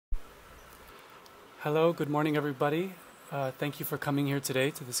Hello, good morning, everybody. Thank you for coming here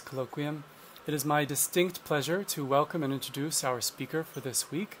today to this colloquium. It is my distinct pleasure to welcome and introduce our speaker for this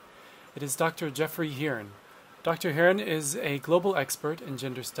week. It is Dr. Jeffrey Hearn. Dr. Hearn is a global expert in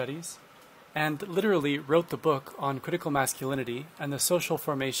gender studies and literally wrote the book on critical masculinity and the social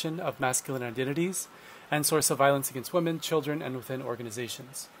formation of masculine identities and source of violence against women, children, and within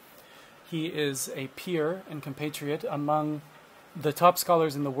organizations. He is a peer and compatriot among the top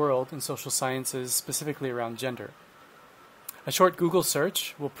scholars in the world in social sciences, specifically around gender. A short Google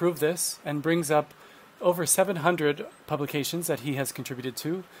search will prove this and brings up over 700 publications that he has contributed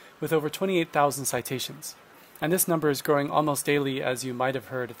to, with over 28,000 citations. And this number is growing almost daily, as you might have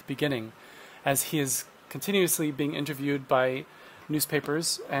heard at the beginning, as he is continuously being interviewed by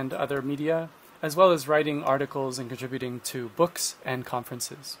newspapers and other media, as well as writing articles and contributing to books and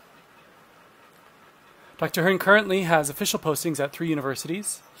conferences. Dr. Hearn currently has official postings at 3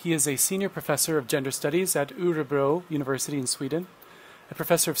 universities. He is a senior professor of gender studies at Örebro University in Sweden, a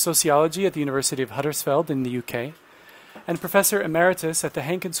professor of sociology at the University of Huddersfield in the UK, and professor emeritus at the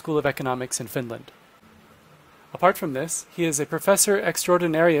Hearn School of Economics in Finland. Apart from this, he is a professor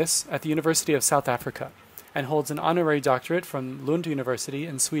extraordinarius at the University of South Africa and holds an honorary doctorate from Lund University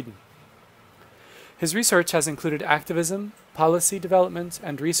in Sweden. His research has included activism, policy development,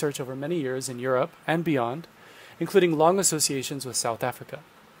 and research over many years in Europe and beyond, including long associations with South Africa.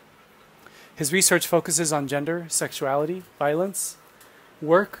 His research focuses on gender, sexuality, violence,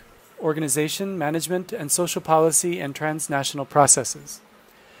 work, organization, management, and social policy and transnational processes.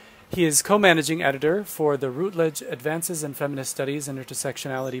 He is co-managing editor for the Routledge Advances in Feminist Studies and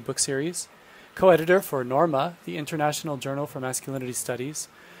Intersectionality book series, co-editor for Norma, the International Journal for Masculinity Studies,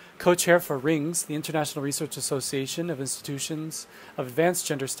 co-chair for RINGS, the International Research Association of Institutions of Advanced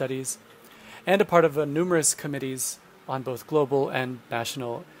Gender Studies, and a part of numerous committees on both global and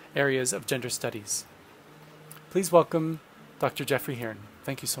national areas of gender studies. Please welcome Dr. Jeffrey Hearn.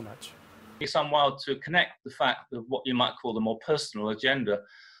 Thank you so much. It's somewhat to connect the fact of what you might call the more personal agenda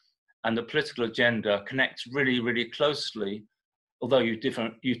and the political agenda connects really, really closely, although you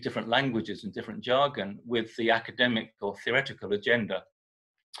use different languages and different jargon, with the academic or theoretical agenda.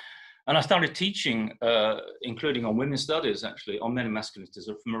 And I started teaching, including on women's studies, actually, on men and masculinities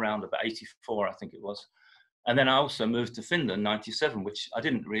from around about 84, I think it was. And then I also moved to Finland in 97, which I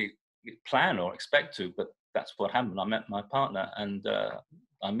didn't really plan or expect to, but that's what happened. I met my partner and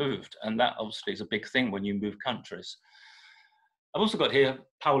I moved. And that obviously is a big thing when you move countries. I've also got here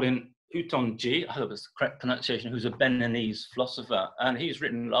Pauline Houtonji, I hope it's the correct pronunciation, who's a Beninese philosopher, and he's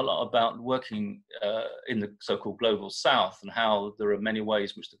written a lot about working in the so-called Global South and how there are many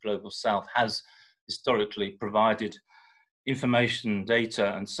ways which the Global South has historically provided information,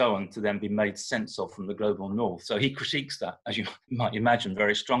 data, and so on to then be made sense of from the Global North. So he critiques that, as you might imagine,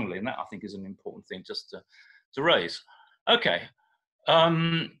 very strongly, and that I think is an important thing just to raise. Okay,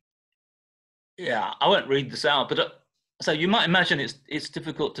 yeah, I won't read this out, but so you might imagine it's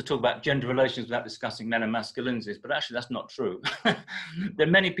difficult to talk about gender relations without discussing men and masculinities, but actually that's not true. There are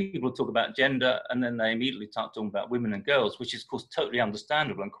many people who talk about gender and then they immediately start talking about women and girls, which is of course totally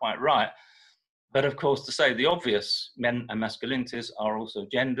understandable and quite right. But of course, to say the obvious, men and masculinities are also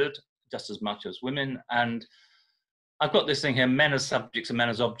gendered just as much as women. And I've got this thing here, men as subjects and men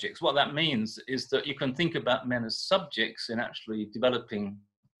as objects. What that means is that you can think about men as subjects in actually developing,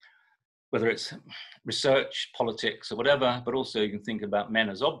 whether it's research, politics, or whatever, but also you can think about men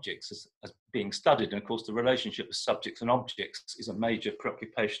as objects as being studied. And of course, the relationship of subjects and objects is a major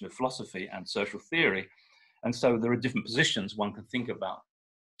preoccupation of philosophy and social theory. And so there are different positions one can think about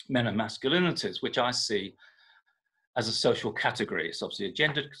men and masculinities, which I see as a social category. It's obviously a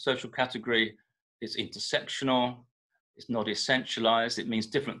gendered social category. It's intersectional. It's not essentialized. It means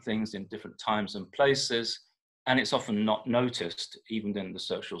different things in different times and places. And it's often not noticed, even in the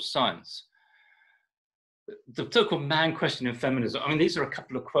social science. The so-called man question in feminism, I mean, these are a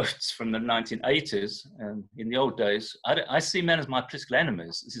couple of quotes from the 1980s. In the old days, I see men as my political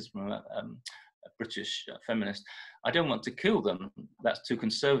enemies. This is from a British feminist. I don't want to kill them. That's too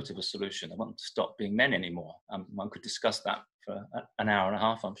conservative a solution. I want them to stop being men anymore. One could discuss that for an hour and a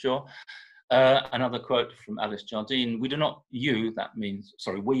half, I'm sure. Another quote from Alice Jardine, we do not, you, that means,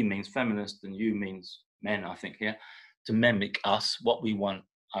 sorry, we means feminist and you means men, I think here, to mimic us. What we want,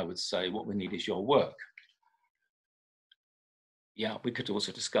 I would say, what we need is your work. Yeah, we could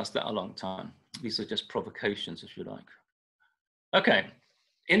also discuss that a long time. These are just provocations, if you like. Okay,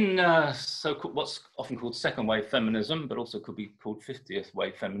 in what's often called second wave feminism, but also could be called 50th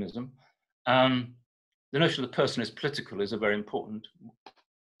wave feminism, the notion of the person is political is a very important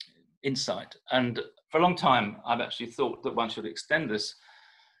insight. And for a long time, I've actually thought that one should extend this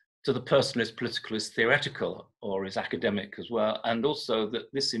to the personal is political is theoretical or is academic as well, and also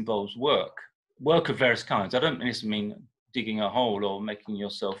that this involves work of various kinds. I don't necessarily mean digging a hole or making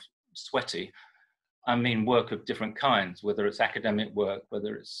yourself sweaty. I mean work of different kinds, whether it's academic work,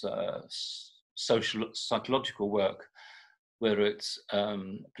 whether it's social, psychological work, whether it's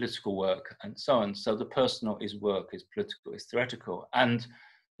political work, and so on. So the personal is work, is political, is theoretical. And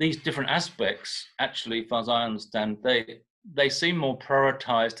these different aspects, actually, as far as I understand, they seem more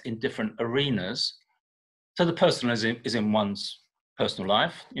prioritized in different arenas. So the personal is in one's personal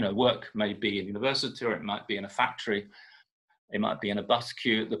life. You know, work may be in university, or it might be in a factory, it might be in a bus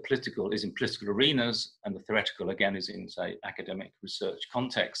queue. The political is in political arenas, and the theoretical, again, is in, say, academic research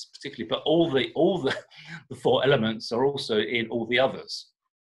context, particularly. But all the four elements are also in all the others.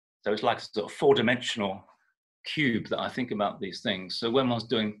 So it's like a sort of four-dimensional cube that I think about these things. So when one's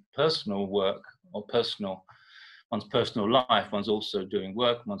doing personal work or one's personal life, one's also doing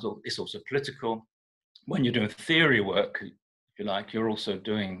work. It's also political. When you're doing theory work, if you like, you're also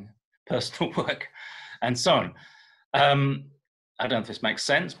doing personal work, and so on. I don't know if this makes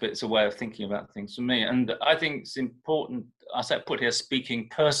sense, but it's a way of thinking about things for me. And I think it's important, I put here speaking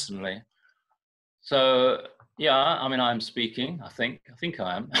personally. So yeah, I mean, I'm speaking, I think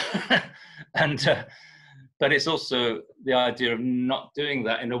I am. And, but it's also the idea of not doing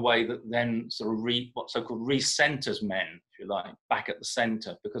that in a way that then sort of what so-called recenters men, if you like, back at the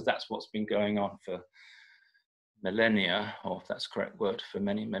center, because that's what's been going on for millennia, or if that's the correct word, for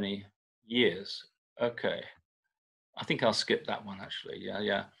many, many years. Okay. I think I'll skip that one, actually.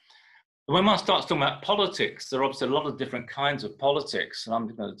 Yeah. When one starts talking about politics, there are obviously a lot of different kinds of politics, and I'm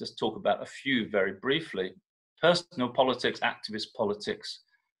going to just talk about a few very briefly. Personal politics, activist politics,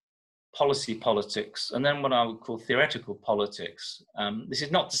 policy politics, and then what I would call theoretical politics. This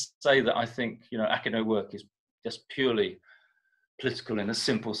is not to say that I think, you know, academic work is just purely political in a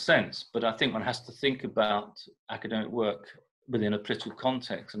simple sense, but I think one has to think about academic work within a political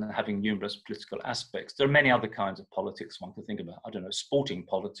context and having numerous political aspects. There are many other kinds of politics one could think about. I don't know, sporting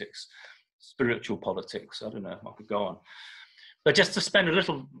politics, spiritual politics, I don't know, I could go on. But just to spend a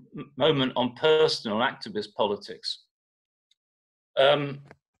little moment on personal activist politics.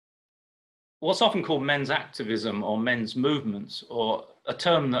 What's often called men's activism or men's movements, or a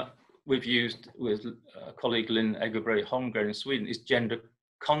term that we've used with colleague Lynn Egerberg-Holmgren in Sweden, is gender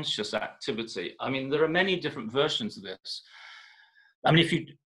conscious activity. I mean, there are many different versions of this. I mean,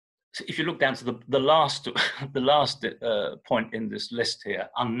 if you look down to the last point in this list here,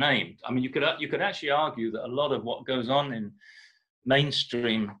 unnamed. I mean, you could actually argue that a lot of what goes on in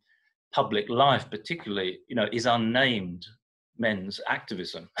mainstream public life, particularly, you know, is unnamed men's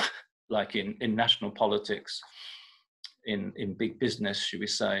activism, like in national politics, in big business, should we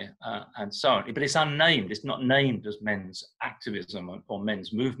say, and so on. But it's unnamed. It's not named as men's activism or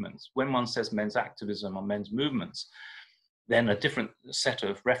men's movements. When one says men's activism or men's movements, then a different set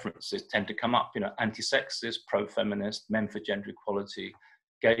of references tend to come up, you know, anti-sexist, pro-feminist, men for gender equality,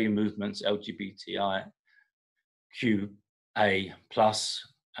 gay movements, LGBTIQA+.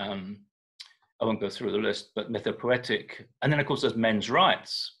 I won't go through the list, but mythopoetic. And then, of course, there's men's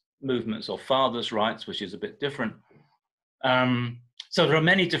rights movements or fathers' rights, which is a bit different. So there are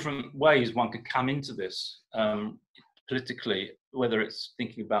many different ways one could come into this politically, whether it's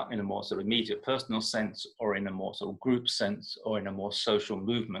thinking about in a more sort of immediate personal sense, or in a more sort of group sense, or in a more social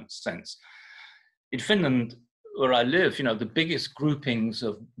movement sense. In Finland, where I live, you know, the biggest groupings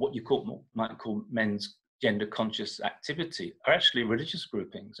of what you might call men's gender conscious activity are actually religious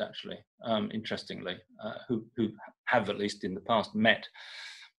groupings, actually, interestingly, who have, at least in the past, met,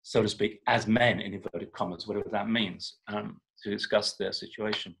 so to speak, as men, in inverted commas, whatever that means, to discuss their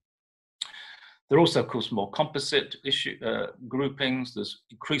situation. There are also, of course, more composite groupings. There's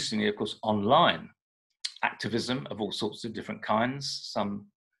increasingly, of course, online activism of all sorts of different kinds, some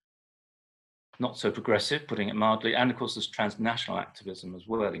not so progressive, putting it mildly, and of course there's transnational activism as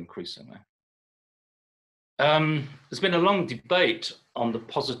well, increasingly. There's been a long debate on the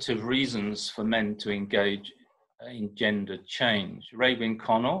positive reasons for men to engage in gender change. Raewyn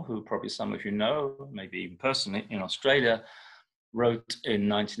Connell, who probably some of you know, maybe even personally, in Australia, wrote in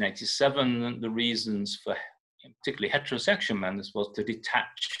 1987 the reasons for particularly heterosexual men, this was to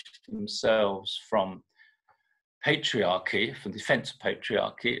detach themselves from patriarchy, from defense of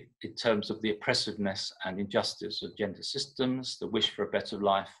patriarchy, in terms of the oppressiveness and injustice of gender systems, the wish for a better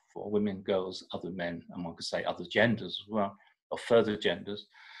life for women, girls, other men, and one could say other genders as well, or further genders.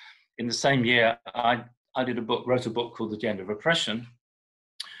 In the same year, I wrote a book called The Gender of Oppression,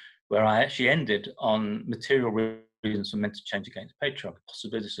 where I actually ended on material reasons for men to change against patriarchy,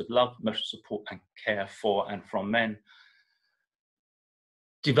 possibilities of love, emotional support and care for and from men.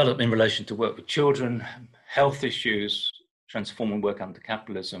 develop in relation to work with children, health issues, transforming work under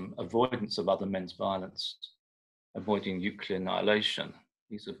capitalism, avoidance of other men's violence, avoiding nuclear annihilation.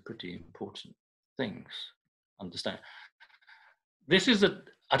 These are pretty important things. Understand? This is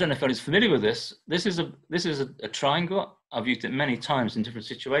I don't know if anybody's familiar with this. This is a triangle. I've used it many times in different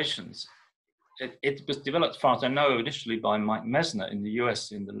situations. It was developed, as far as I know, initially by Mike Messner in the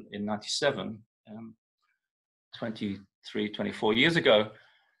US in 97, 23, 24 years ago.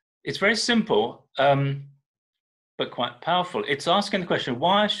 It's very simple, but quite powerful. It's asking the question,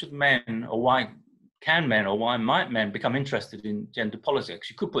 why should men, or why can men, or why might men become interested in gender politics?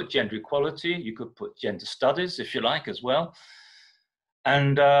 You could put gender equality, you could put gender studies, if you like, as well.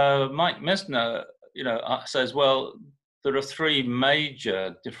 And Mike Messner, says, well, there are three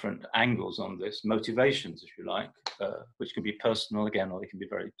major different angles on this, motivations, if you like, which can be personal again, or they can be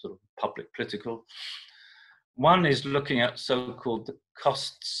very sort of public, political. One is looking at so-called the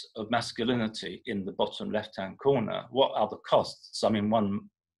costs of masculinity in the bottom left-hand corner. What are the costs? I mean, one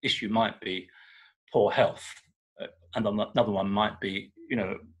issue might be poor health, and another one might be,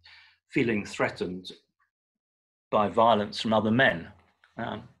 feeling threatened by violence from other men,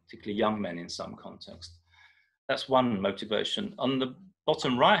 particularly young men in some context. That's one motivation. On the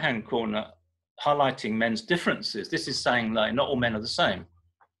bottom right-hand corner, highlighting men's differences. This is saying that not all men are the same.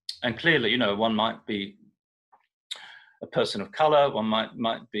 And clearly, one might be a person of color, one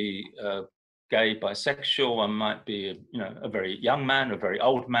might be gay, bisexual, one might be, a very young man, a very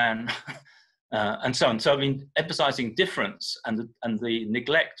old man, and so on. So, I mean, emphasizing difference and the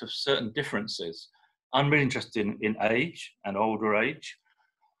neglect of certain differences. I'm really interested in age and older age,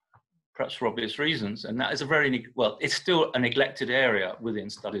 perhaps for obvious reasons, and that is it's still a neglected area within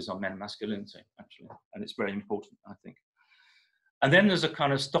studies on men and masculinity, actually, and it's very important, I think. And then there's a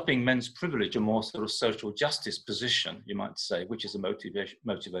kind of stopping men's privilege, a more sort of social justice position, you might say, which is a motivation,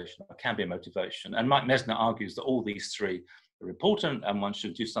 or can be a motivation. And Mike Messner argues that all these three are important and one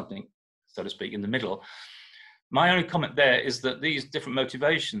should do something, so to speak, in the middle. My only comment there is that these different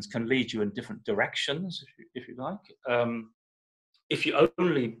motivations can lead you in different directions, if you like. If you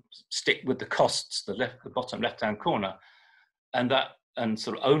only stick with the costs, the bottom left-hand corner, and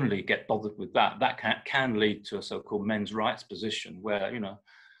sort of only get bothered with that can lead to a so-called men's rights position where,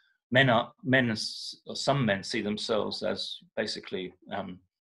 some men see themselves as basically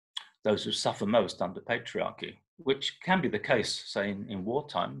those who suffer most under patriarchy, which can be the case, say, in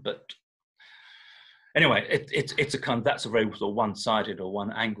wartime. But anyway, that's a very sort of one-sided or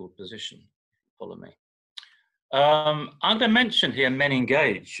one-angled position. Follow me. I'm going to mention here Men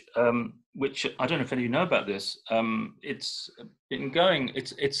Engage, which I don't know if any of you know about this. It's been going,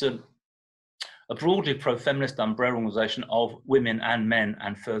 it's a broadly pro-feminist umbrella organization of women and men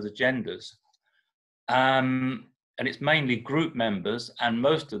and further genders. And it's mainly group members, and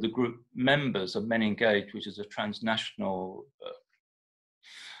most of the group members of Men Engage, which is a transnational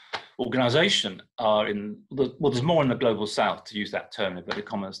organization, are there's more in the global south, to use that term in inverted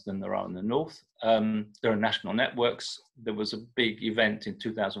commas, than there are in the north. There are national networks. There was a big event in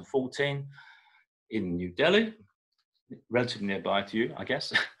 2014 in New Delhi, relatively nearby to you, I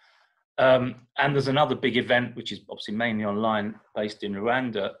guess. And there's another big event, which is obviously mainly online, based in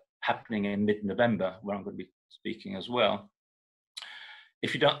Rwanda, happening in mid-November, where I'm going to be speaking as well.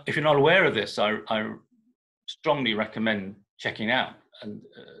 If you're not aware of this, I strongly recommend checking out. And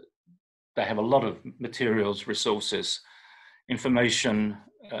they have a lot of materials, resources, information,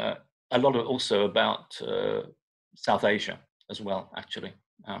 a lot of also about South Asia as well, actually.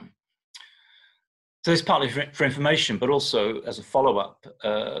 So it's partly for information, but also as a follow-up.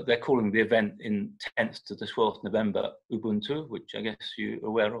 They're calling the event in 10th to the 12th November Ubuntu, which I guess you're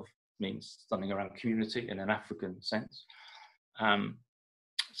aware of, means something around community in an African sense.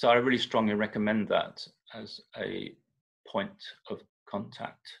 So I really strongly recommend that as a point of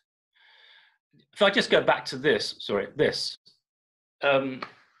contact. If I just go back to this,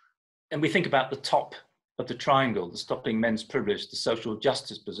 and we think about the top of the triangle, the stopping men's privilege, the social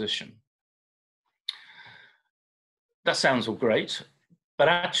justice position. That sounds all great, but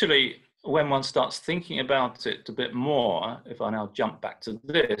actually, when one starts thinking about it a bit more, if I now jump back to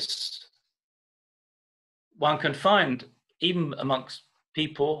this, one can find, even amongst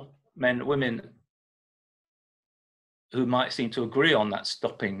people, men, women, who might seem to agree on that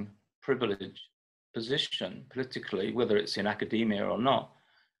stopping privilege position politically, whether it's in academia or not,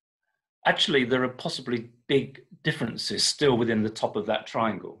 actually there are possibly big differences still within the top of that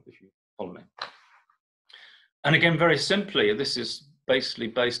triangle, if you follow me. And again, very simply, this is basically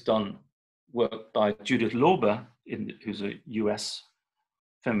based on work by Judith Lorber, who's a US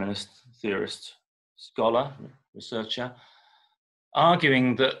feminist theorist, scholar, researcher.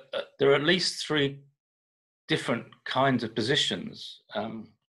 arguing that there are at least three different kinds of positions. I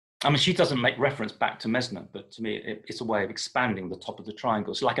mean, she doesn't make reference back to Mesmer, but to me, it's a way of expanding the top of the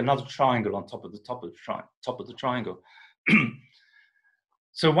triangle. It's like another triangle on top of the top of the triangle.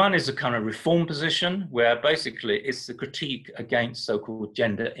 So one is a kind of reform position where basically it's the critique against so-called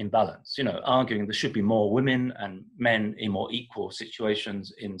gender imbalance, you know, arguing there should be more women and men in more equal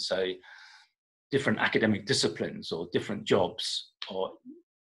situations in, say, different academic disciplines or different jobs, or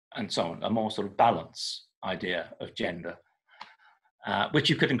and so on, a more sort of balance idea of gender, which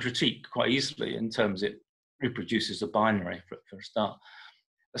you can critique quite easily in terms it reproduces a binary for a start.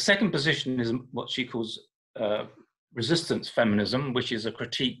 The second position is what she calls resistance feminism, which is a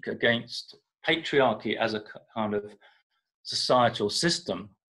critique against patriarchy as a kind of societal system.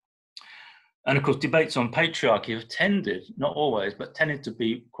 And of course, debates on patriarchy have tended, not always, but tended to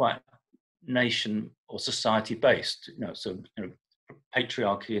be quite nation or society based. You know, so you know,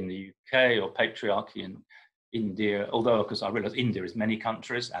 patriarchy in the UK or patriarchy in India, although of course I realize India is many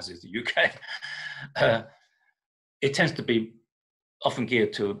countries, as is the UK. It tends to be often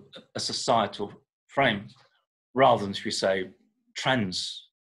geared to a societal frame, rather than, should we say,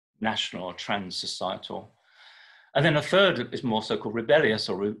 transnational or trans-societal. And then a third is more so-called rebellious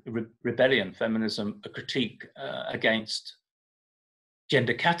or rebellion feminism, a critique against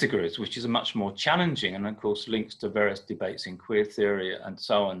gender categories, which is a much more challenging and of course links to various debates in queer theory and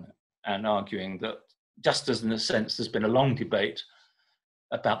so on, and arguing that just as in a sense there's been a long debate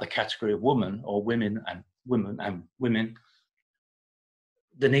about the category of woman or women,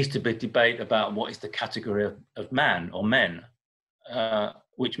 there needs to be a debate about what is the category of man or men,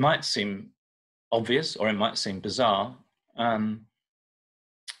 which might seem obvious or it might seem bizarre, and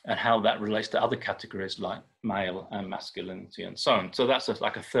how that relates to other categories like male and masculinity and so on. So that's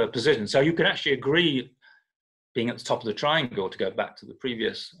like a third position. So you can actually agree, being at the top of the triangle, to go back to the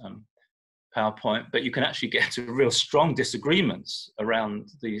previous PowerPoint, but you can actually get to real strong disagreements around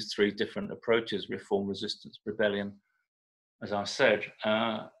these three different approaches: reform, resistance, rebellion, as I said.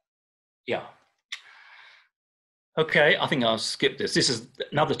 Yeah. Okay, I think I'll skip this. This is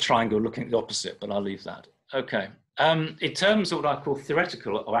another triangle looking at the opposite, but I'll leave that. Okay. In terms of what I call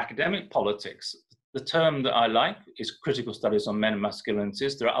theoretical or academic politics, the term that I like is critical studies on men and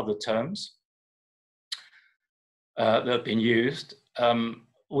masculinities. There are other terms that have been used.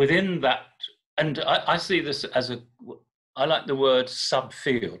 Within that, and I see this as I like the word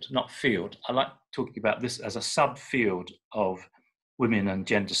subfield, not field. I like talking about this as a subfield of women and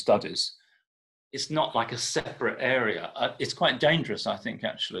gender studies. It's not like a separate area. It's quite dangerous, I think,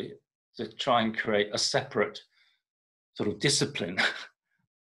 actually, to try and create a separate sort of discipline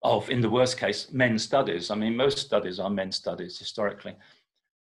of, in the worst case, men's studies. I mean, most studies are men's studies historically.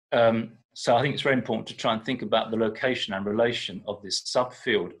 So I think it's very important to try and think about the location and relation of this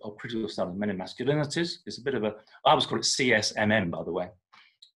subfield of critical studies of men and masculinities. It's a bit of I always call it CSMM, by the way.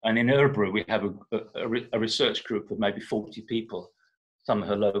 And in Örebro, we have a research group of maybe 40 people. Some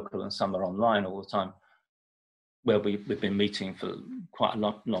are local and some are online all the time, where we've been meeting for quite a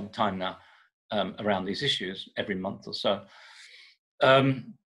long time now around these issues, every month or so.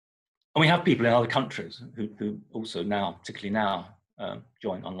 And we have people in other countries who also now, particularly now,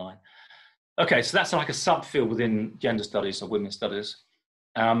 join online. Okay, so that's like a subfield within gender studies or women's studies.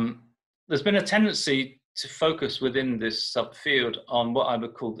 There's been a tendency to focus within this subfield on what I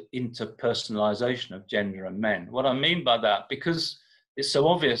would call the interpersonalization of gender and men. What I mean by that, because it's so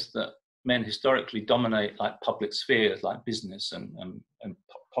obvious that men historically dominate like public spheres, like business and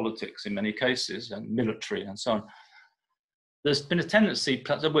politics in many cases, and military and so on. There's been a tendency,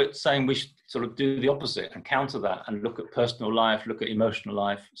 we're saying we should sort of do the opposite and counter that and look at personal life, look at emotional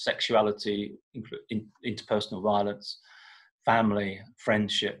life, sexuality, interpersonal violence, family,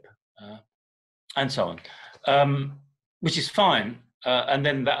 friendship, and so on, which is fine. And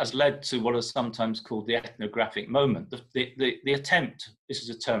then that has led to what is sometimes called the ethnographic moment. The attempt, this is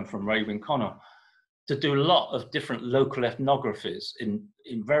a term from Raewyn Connor, to do a lot of different local ethnographies in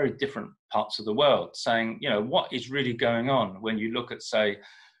very different parts of the world, saying, you know, what is really going on when you look at, say,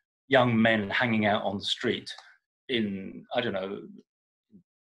 young men hanging out on the street in, I don't know,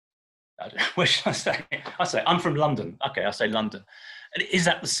 where should I say? I say, I'm from London. Okay, I say London. And is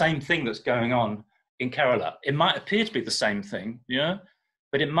that the same thing that's going on in Kerala? It might appear to be the same thing, you know,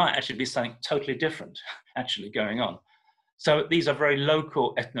 but it might actually be something totally different actually going on. So these are very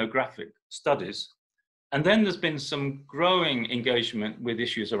local ethnographic studies. And then there's been some growing engagement with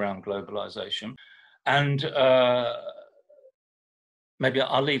issues around globalization. And maybe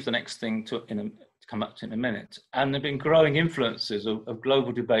I'll leave the next thing to come up to in a minute. And there have been growing influences of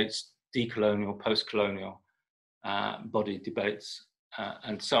global debates, decolonial, post-colonial body debates,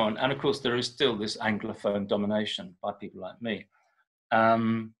 and so on. And of course, there is still this Anglophone domination by people like me.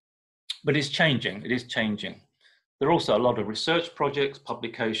 But it's changing, it is changing. There are also a lot of research projects,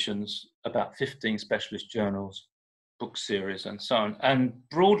 publications, about 15 specialist journals, book series, and so on. And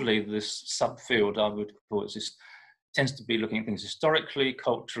broadly, this subfield, I would call it, tends to be looking at things historically,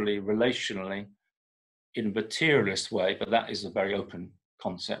 culturally, relationally, in a materialist way, but that is a very open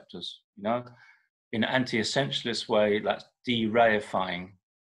concept, as you know. In an anti-essentialist way, that's de-reifying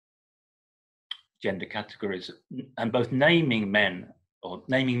gender categories, and both naming men, or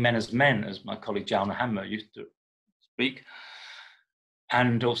naming men, as my colleague Jalna Hammer used to speak,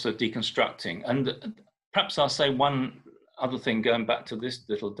 and also deconstructing. And perhaps I'll say one other thing, going back to this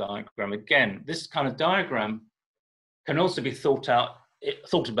little diagram again. This kind of diagram can also be thought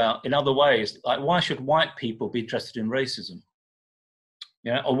about in other ways, like why should white people be interested in racism?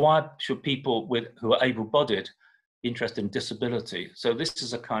 Yeah, or why should people who are able-bodied be interested in disability? So this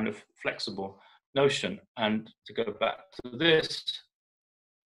is a kind of flexible notion. And to go back to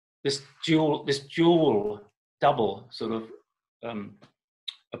this dual double sort of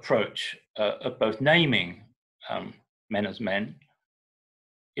approach of both naming men as men,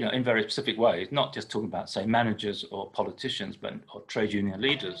 you know, in very specific ways, not just talking about, say, managers or politicians, or trade union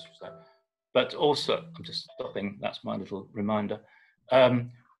leaders, but also, I'm just stopping, that's my little reminder,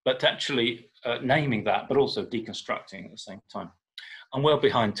 but actually naming that, but also deconstructing at the same time. I'm well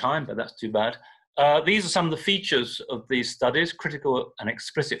behind time, but that's too bad. These are some of the features of these studies: critical and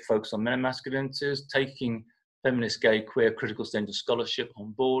explicit focus on men and masculinities, taking feminist, gay, queer, critical gender scholarship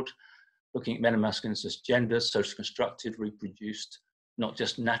on board, looking at men and masculinities as genders, socially constructed, reproduced, not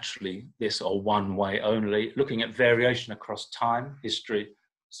just naturally this or one way only, looking at variation across time, history,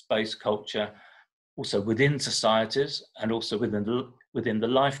 space, culture, also within societies, and also within the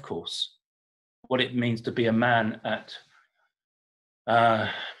life course. What it means to be a man at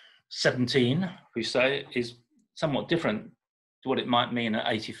 17, we say, is somewhat different to what it might mean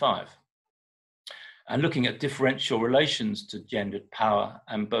at 85. And looking at differential relations to gendered power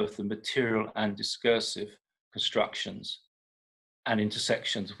and both the material and discursive constructions and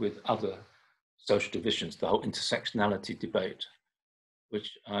intersections with other social divisions, the whole intersectionality debate,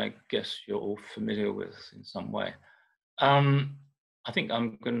 which I guess you're all familiar with in some way. I think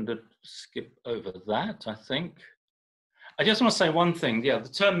I'm going to skip over that, I think. I just want to say one thing. Yeah, the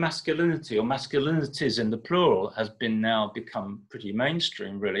term masculinity or masculinities in the plural has become pretty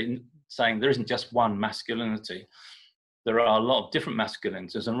mainstream, really, saying there isn't just one masculinity. There are a lot of different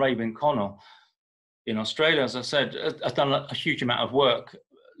masculinities, and Raven Connell in Australia, as I said, has done a huge amount of work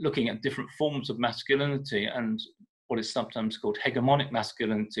looking at different forms of masculinity and what is sometimes called hegemonic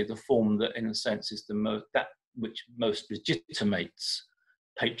masculinity, the form that, in a sense, is that which most legitimates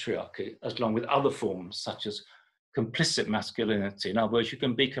patriarchy, as along with other forms such as complicit masculinity. In other words, you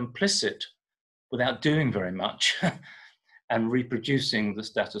can be complicit without doing very much and reproducing the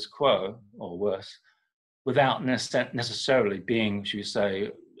status quo, or worse, without necessarily being, should we say,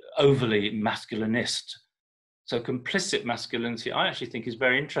 overly masculinist. So complicit masculinity, I actually think, is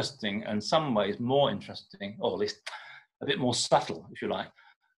very interesting, and in some ways more interesting, or at least a bit more subtle, if you like,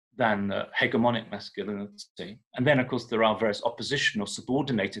 than hegemonic masculinity. And then, of course, there are various oppositional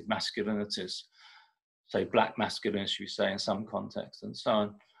subordinated masculinities, say black masculinity, should we say, in some contexts, and so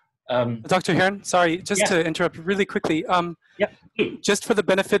on. Dr. Hearn, sorry, just to interrupt really quickly. Just for the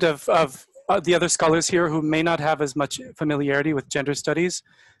benefit of the other scholars here who may not have as much familiarity with gender studies,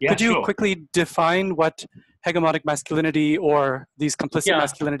 could you quickly define what hegemonic masculinity or these complicit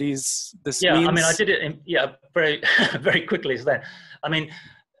masculinities means? I mean, I did it very, very quickly. So then, I mean,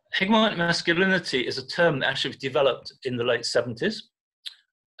 hegemonic masculinity is a term that actually was developed in the late 70s.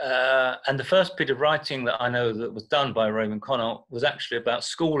 And the first bit of writing that I know that was done by Raymond Connell was actually about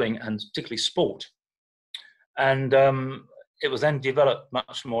schooling and particularly sport. And it was then developed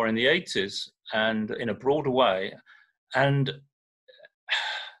much more in the 80s and in a broader way. And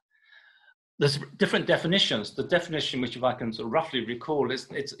there's different definitions. The definition, which if I can sort of roughly recall, is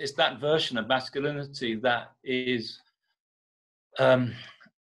it's that version of masculinity that is, you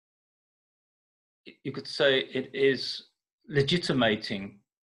could say it is legitimating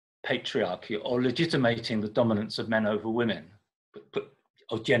patriarchy or legitimating the dominance of men over women,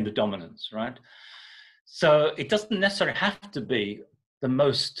 or gender dominance, right? So it doesn't necessarily have to be the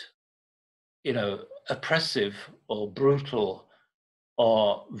most, oppressive or brutal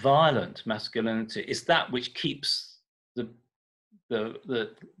or violent masculinity. It's that which keeps the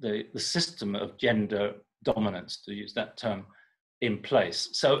system of gender dominance, to use that term, in place.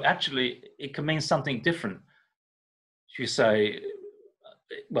 So actually, it can mean something different. You say,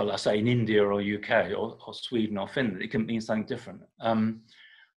 well, I say in India or UK or Sweden or Finland, it can mean something different.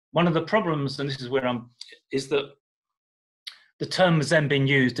 One of the problems, and this is where is that the term has then been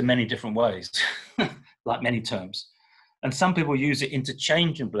used in many different ways, like many terms. And some people use it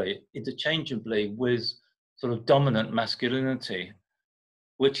interchangeably with sort of dominant masculinity,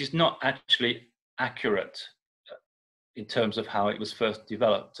 which is not actually accurate in terms of how it was first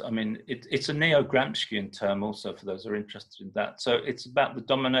developed. I mean, it's a neo-Gramscian term also, for those who are interested in that. So it's about the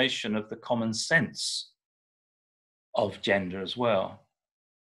domination of the common sense of gender as well.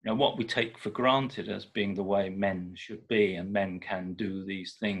 You know, what we take for granted as being the way men should be, and men can do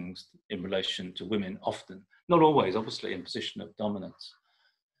these things in relation to women often, not always, obviously, in position of dominance.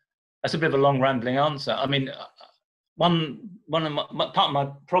 That's a bit of a long rambling answer. I mean, part of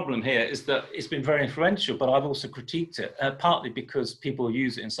my problem here is that it's been very influential, but I've also critiqued it, partly because people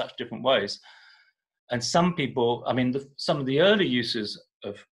use it in such different ways. And some people, I mean, some of the early uses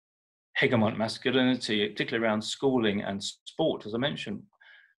of hegemonic masculinity, particularly around schooling and sport, as I mentioned,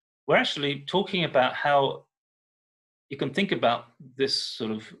 we're actually talking about how you can think about this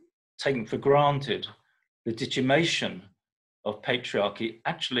sort of taken for granted legitimation of patriarchy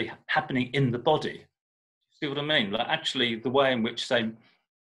actually happening in the body. See what I mean? Like actually the way in which, say,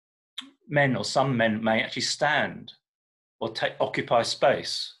 men or some men may actually stand or occupy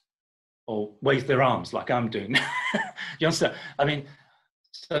space or wave their arms like I'm doing. You understand? I mean,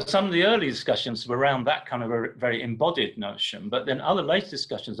 so some of the early discussions were around that kind of a very embodied notion, but then other later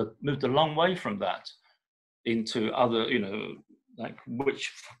discussions have moved a long way from that into other, you know, like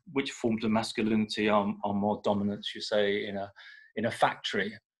which forms of masculinity are more dominant, you say, in a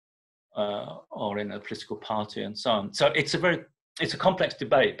factory or in a political party and so on. So it's a complex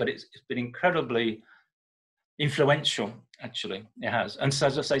debate, but it's been incredibly influential, actually. It has. And so,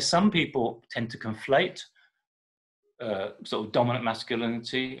 as I say, some people tend to conflate sort of dominant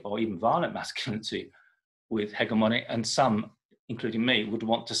masculinity or even violent masculinity with hegemonic, and some, including me, would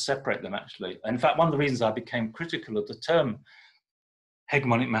want to separate them, actually. And in fact, one of the reasons I became critical of the term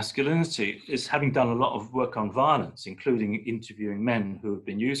hegemonic masculinity is, having done a lot of work on violence, including interviewing men who have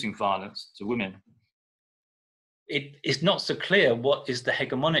been using violence to women, it is not so clear what is the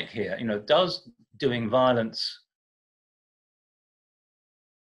hegemonic here. You know, does doing violence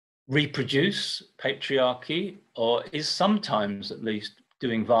reproduce patriarchy, or is sometimes at least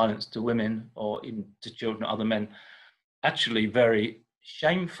doing violence to women or even to children or other men actually very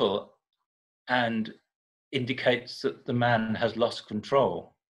shameful and indicates that the man has lost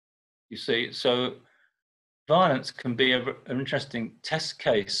control? You see, so violence can be an interesting test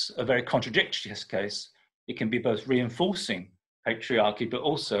case, a very contradictory test case. It can be both reinforcing patriarchy, but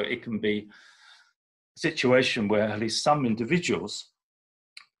also it can be a situation where at least some individuals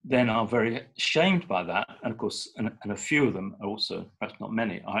then are very shamed by that. And of course, and a few of them are also, perhaps not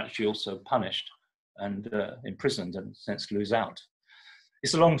many, are actually also punished and imprisoned and in a sense lose out.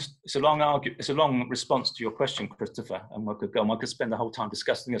 It's a long response to your question, Christopher, and I could spend the whole time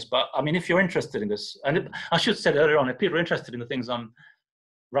discussing this. But I mean, if you're interested in this, and I should have said earlier on, if people are interested in the things I'm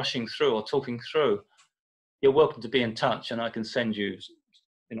rushing through or talking through, you're welcome to be in touch, and I can send you,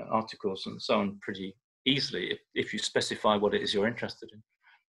 you know, articles and so on pretty easily if you specify what it is you're interested in.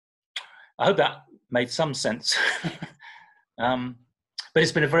 I hope that made some sense. But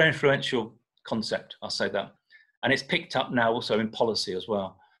it's been a very influential concept, I'll say that. And it's picked up now also in policy as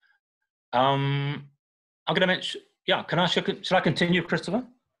well. I'm going to mention, yeah, should I continue, Christopher?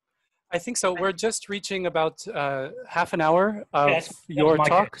 I think so. We're just reaching about half an hour of your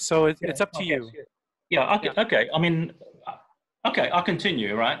talk, so it's up to you. Yeah, okay. I mean, okay, I'll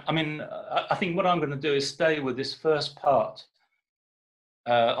continue, right? I mean, I think what I'm going to do is stay with this first part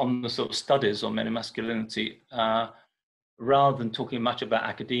on the sort of studies on men and masculinity, rather than talking much about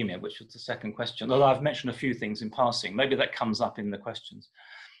academia, which was the second question, although I've mentioned a few things in passing. Maybe that comes up in the questions.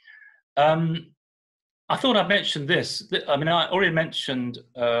 I thought I'd mention this. I mean, I already mentioned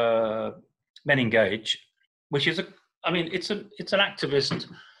Men Engage, which is it's an activist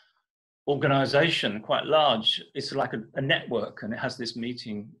organization, quite large. It's like a network, and it has this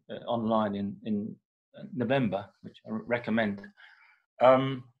meeting online in November, which I recommend.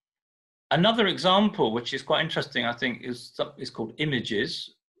 Another example, which is quite interesting, I think, is called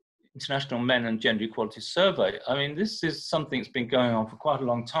Images, International Men and Gender Equality Survey. I mean, this is something that's been going on for quite a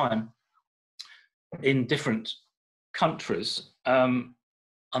long time in different countries. I'm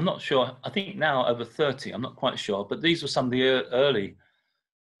not sure, I think now over 30, I'm not quite sure, but these were some of the early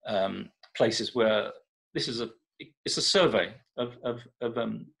places where it's a survey of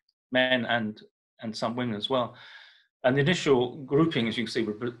men and some women as well. And the initial grouping, as you can see,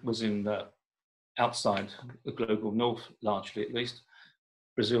 was in outside the global north, largely at least.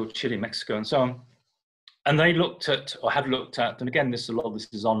 Brazil, Chile, Mexico, and so on. And they looked at, or have looked at, and again, a lot of this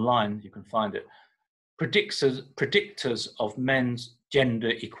is online, you can find it, predictors of men's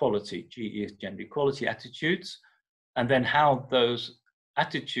gender equality, GE is gender equality attitudes, and then how those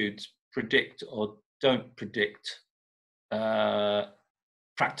attitudes predict or don't predict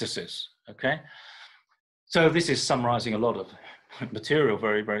practices, okay? So this is summarizing a lot of material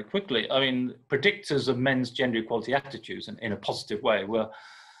very, very quickly. I mean, predictors of men's gender equality attitudes in a positive way were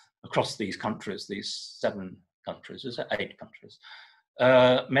across these countries, these 7 countries, is it 8 countries?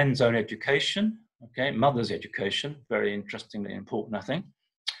 Men's own education, okay, mother's education, very interestingly important, I think.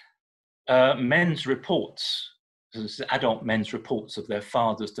 Men's reports, adult men's reports of their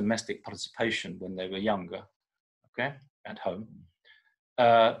father's domestic participation when they were younger, okay, at home.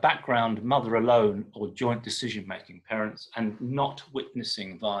 Background, mother alone or joint decision-making, parents, and not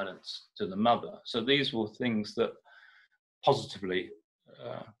witnessing violence to the mother. So these were things that positively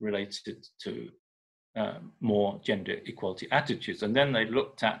related to more gender equality attitudes. And then they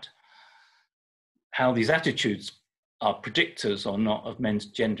looked at how these attitudes are predictors or not of men's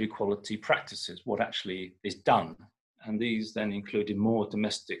gender equality practices, what actually is done. And these then included more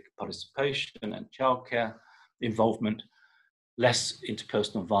domestic participation and childcare involvement, less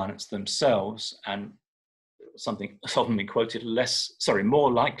interpersonal violence themselves, and something often quoted,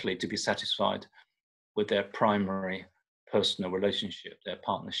 more likely to be satisfied with their primary personal relationship, their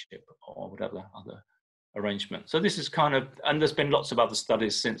partnership, or whatever other arrangement. So this is kind of, and there's been lots of other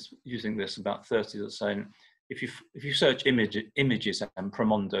studies since using this, about 30 that say, if you search images and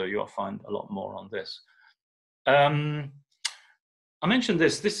Promondo, you'll find a lot more on this. I mentioned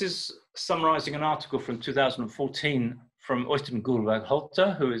this. This is summarizing an article from 2014 from Øystein Gullberg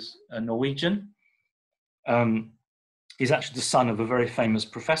Holte, who is a Norwegian. He's actually the son of a very famous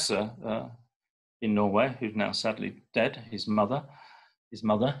professor in Norway, who's now sadly dead. His mother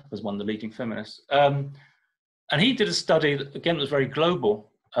was one of the leading feminists. And he did a study, again, that was very global,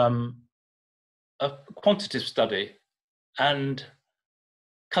 a quantitative study. And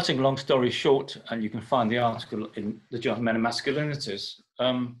cutting a long story short, and you can find the article in the Journal of Men and Masculinities,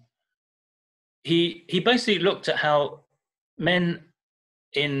 he basically looked at how men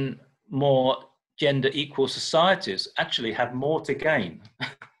in more gender equal societies actually have more to gain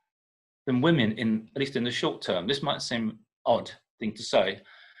than women, at least in the short term. This might seem odd thing to say.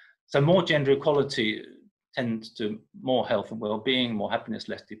 So more gender equality tends to more health and well-being, more happiness,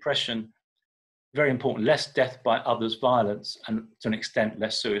 less depression, very important, less death by others' violence, and to an extent,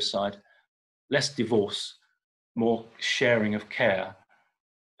 less suicide, less divorce, more sharing of care.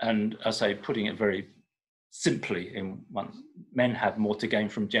 And as I say, putting it very simply, men have more to gain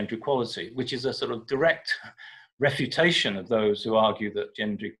from gender equality, which is a sort of direct refutation of those who argue that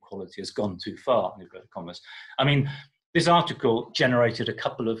gender equality has gone too far, in inverted commas. I mean, this article generated a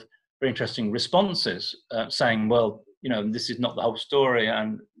couple of very interesting responses saying, well, this is not the whole story,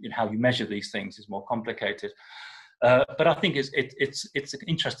 and how you measure these things is more complicated. But I think it's an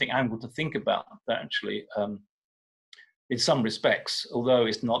interesting angle to think about, that actually, in some respects, although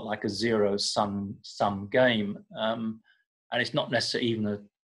it's not like a zero-sum game, and it's not necessarily even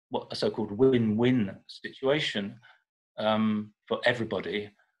a so-called win-win situation for everybody,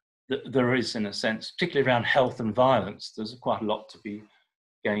 there is, in a sense, particularly around health and violence, there's quite a lot to be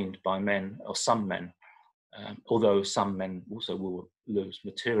gained by men, or some men, although some men also will lose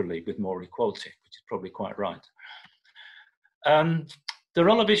materially with more equality, which is probably quite right. There are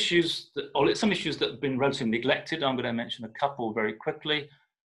a lot of issues, some issues that have been relatively neglected. I'm going to mention a couple very quickly.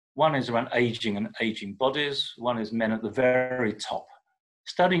 One is around aging and aging bodies. One is men at the very top.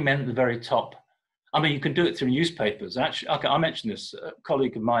 Studying men at the very top, I mean, you can do it through newspapers. Actually, okay, I mentioned this, a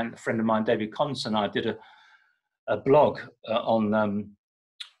colleague of mine, a friend of mine, David Conson, and I did a blog on,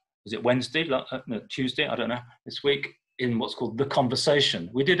 was it Wednesday? No, Tuesday, I don't know, this week, in what's called The Conversation.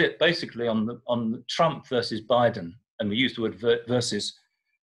 We did it basically on Trump versus Biden, and we used the word versus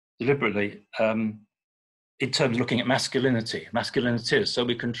deliberately in terms of looking at masculinities. So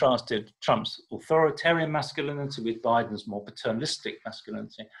we contrasted Trump's authoritarian masculinity with Biden's more paternalistic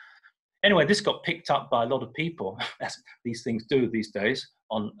masculinity. Anyway, this got picked up by a lot of people, as these things do these days,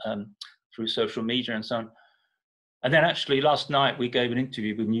 through social media and so on. And then actually last night we gave an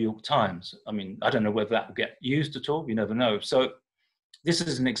interview with New York Times. I mean, I don't know whether that will get used at all, you never know. So this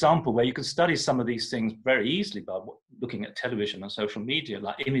is an example where you can study some of these things very easily by looking at television and social media,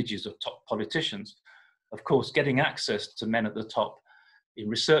 like images of top politicians. Of course, getting access to men at the top in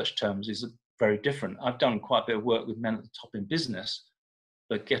research terms is very different. I've done quite a bit of work with men at the top in business,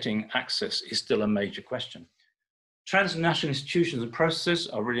 but getting access is still a major question. Transnational institutions and processes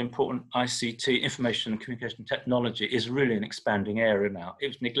are really important. ICT, information and communication technology, is really an expanding area now. It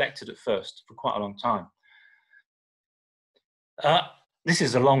was neglected at first for quite a long time. This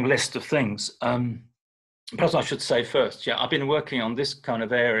is a long list of things. Perhaps I should say first, yeah, I've been working on this kind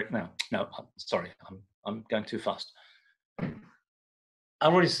of area. No, sorry, I'm going too fast. I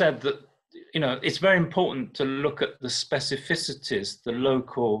already said that, it's very important to look at the specificities, the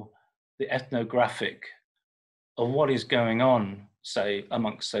local, the ethnographic of what is going on, say,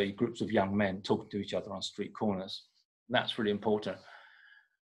 amongst, say, groups of young men talking to each other on street corners. That's really important.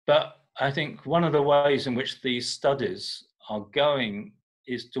 But I think one of the ways in which these studies are going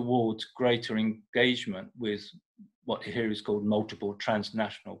is towards greater engagement with what here is called multiple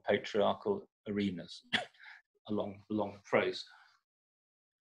transnational patriarchal arenas, a long phrase.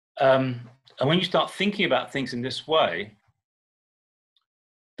 And when you start thinking about things in this way,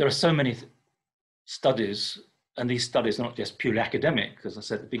 there are so many studies, and these studies are not just purely academic, as I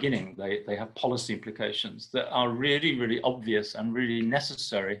said at the beginning, they have policy implications that are really, really obvious and really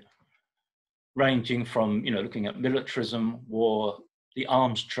necessary, ranging from, looking at militarism, war, the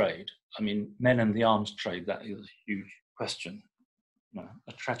arms trade. I mean, men and the arms trade, that is a huge question,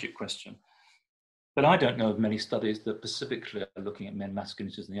 a tragic question. But I don't know of many studies that specifically are looking at men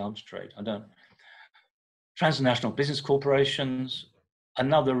masculinities in the arms trade. I don't. Transnational business corporations.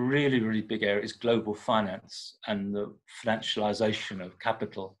 Another really, really big area is global finance and the financialization of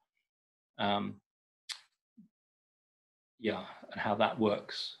capital. And how that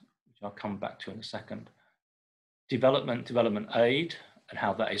works, which I'll come back to in a second. Development aid, and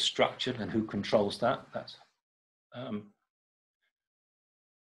how that is structured and who controls that. That's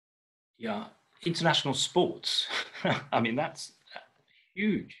international sports. I mean, that's a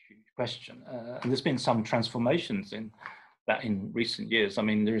huge question. And there's been some transformations in that in recent years. I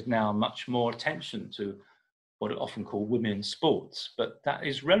mean, there is now much more attention to what are often called women's sports, but that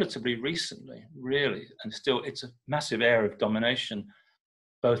is relatively recently, really, and still it's a massive area of domination,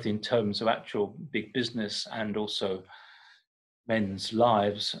 both in terms of actual big business and also men's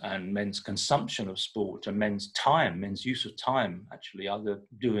lives and men's consumption of sport and men's time, men's use of time, actually either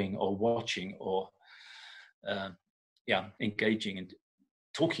doing or watching or engaging and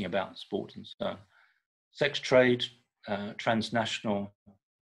talking about sport and so on. Sex trade, transnational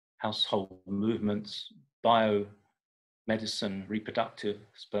household movements, biomedicine, reproductive,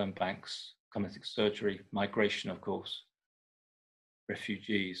 sperm banks, cosmetic surgery, migration, of course,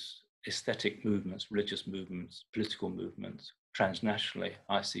 refugees, aesthetic movements, religious movements, political movements, transnationally,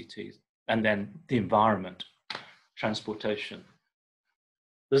 ICTs, and then the environment, transportation.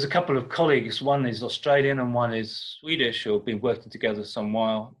 There's a couple of colleagues, one is Australian and one is Swedish, who have been working together some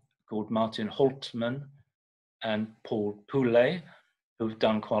while, called Martin Holtman and Paul Poulet, who've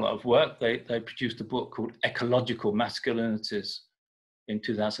done quite a lot of work. They produced a book called Ecological Masculinities in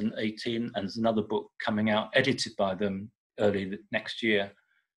 2018, and there's another book coming out, edited by them early next year,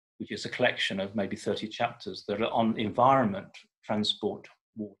 which is a collection of maybe 30 chapters that are on environment, transport,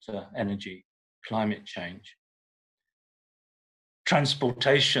 water, energy, climate change.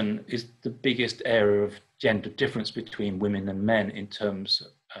 Transportation is the biggest area of gender difference between women and men in terms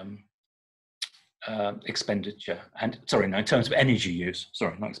of expenditure, and in terms of energy use,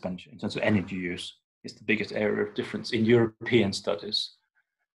 not expenditure, in terms of energy use, is the biggest area of difference in European studies.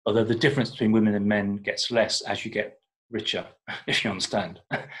 Although the difference between women and men gets less as you get richer, if you understand.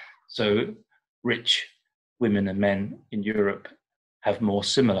 So rich women and men in Europe have more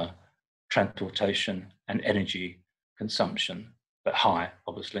similar transportation and energy consumption, but high,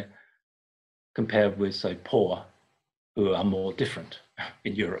 obviously, compared with, say, poor, who are more different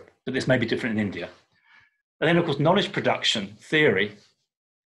in Europe. But this may be different in India. And then, of course, knowledge production theory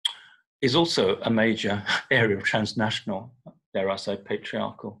is also a major area of transnational, dare I say,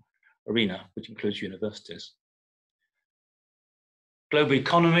 patriarchal arena, which includes universities. Global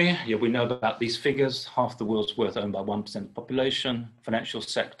economy, we know about these figures. Half the world's worth owned by 1% of the population. Financial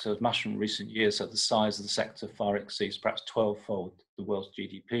sector, much in recent years, so the size of the sector far exceeds perhaps 12-fold the world's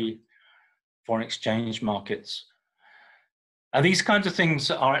GDP. Foreign exchange markets. And these kinds of things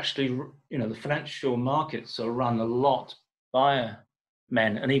are actually, the financial markets are run a lot by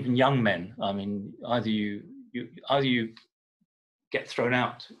men and even young men. I mean, either you get thrown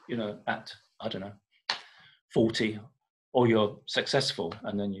out, at, 40, or you're successful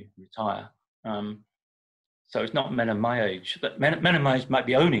and then you retire. So it's not men of my age. But men of my age might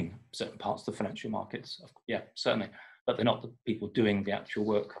be owning certain parts of the financial markets. Yeah, certainly. But they're not the people doing the actual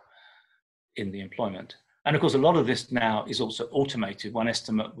work in the employment. And of course, a lot of this now is also automated. One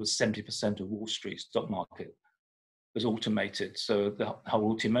estimate was 70% of Wall Street stock market was automated. So the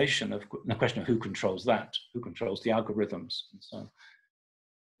whole automation of the question of who controls that, who controls the algorithms, and so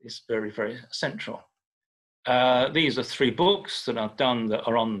is very, very central. These are 3 books that I've done that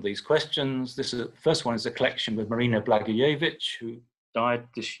are on these questions. The first one is a collection with Marina Blagojevic, who died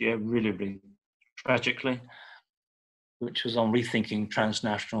this year really, really tragically, which was on rethinking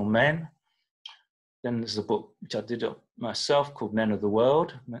transnational men. Then there's a book which I did myself called Men of the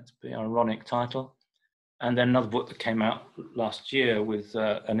World, meant to be an ironic title. And then another book that came out last year with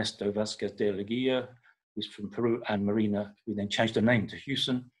Ernesto Vasquez de Leguia, who's from Peru, and Marina, who then changed her name to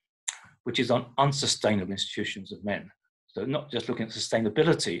Houston, which is on unsustainable institutions of men. So not just looking at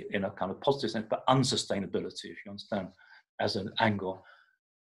sustainability in a kind of positive sense, but unsustainability, if you understand, as an angle.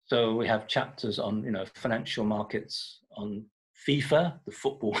 So we have chapters on, you know, financial markets, on FIFA, the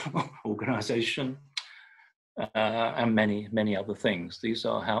football organization, and many, many other things. These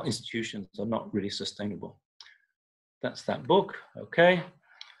are how institutions are not really sustainable. That's that book. Okay.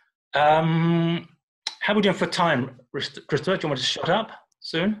 How are we doing for time, Christopher? Do you want to shut up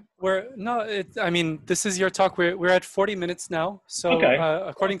soon? I mean, this is your talk. We're at 40 minutes now. So okay.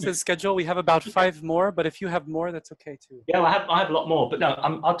 According to the schedule, we have about 5 more, but if you have more, that's okay too. Yeah, well, I have a lot more, but no,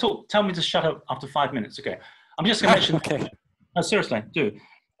 I'll talk. Tell me to shut up after 5 minutes. Okay. I'm just going to mention. Okay. No, seriously, do. Okay,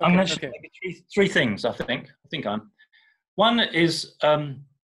 I'm going to mention maybe three things, I think. One is,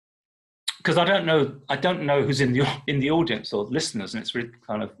 because I don't know who's in the audience or listeners, and it's really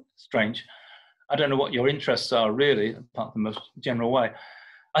kind of strange. I don't know what your interests are really, apart from the most general way.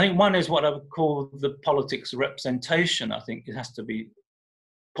 I think one is what I would call the politics of representation. I think it has to be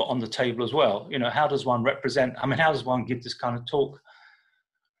put on the table as well. You know, how does one represent? I mean, how does one give this kind of talk?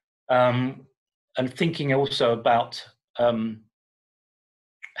 And thinking also about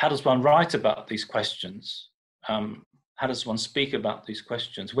how does one write about these questions? How does one speak about these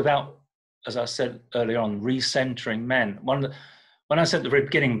questions without, as I said earlier on, recentering men? When I said at the very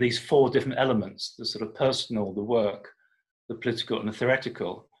beginning, these 4 different elements, the sort of personal, the work, the political, and the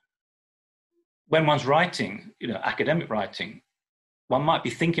theoretical, when one's writing, you know, academic writing, one might be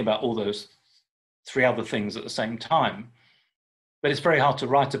thinking about all those 3 other things at the same time, but it's very hard to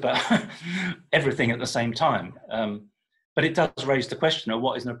write about everything at the same time. But it does raise the question of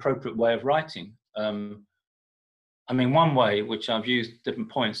what is an appropriate way of writing. I mean, one way, which I've used different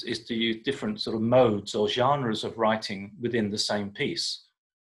points, is to use different sort of modes or genres of writing within the same piece.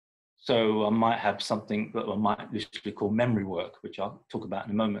 So I might have something that I might literally call memory work, which I'll talk about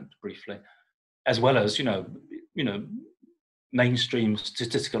in a moment briefly, as well as, you know, mainstream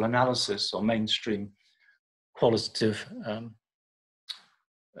statistical analysis or mainstream qualitative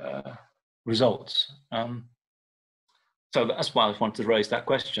results. So that's why I wanted to raise that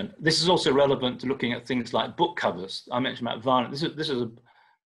question. This is also relevant to looking at things like book covers. I mentioned about violence. This is a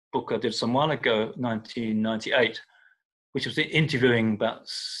book I did some while ago, 1998, which was interviewing about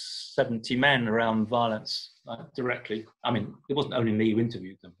 70 men around violence directly. I mean, it wasn't only me who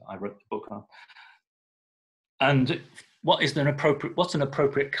interviewed them. I wrote the book. And what's an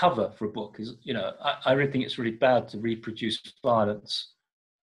appropriate cover for a book? Is, you know, I really think it's really bad to reproduce violence,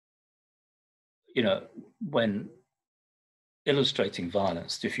 you know, when illustrating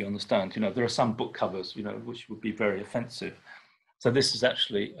violence, if you understand. You know, there are some book covers, you know, which would be very offensive. So this is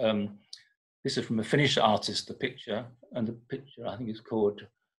actually, this is from a Finnish artist, the picture, and the picture I think is called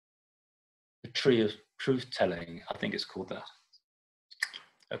The Tree of Truth Telling. I think it's called that.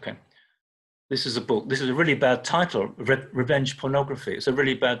 Okay. This is a book. This is a really bad title, Revenge Pornography. It's a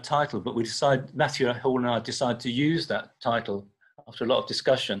really bad title, but Matthew Hall and I decided to use that title after a lot of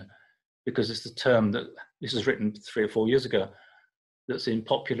discussion, because it's the term that, this was written 3 or 4 years ago, that's in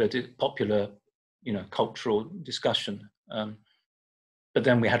popular, you know, cultural discussion. But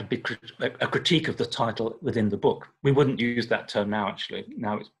then we had a critique of the title within the book. We wouldn't use that term now, actually.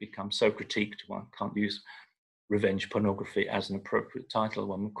 Now it's become so critiqued, one can't use revenge pornography as an appropriate title.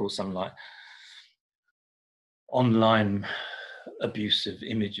 One would call something like online abusive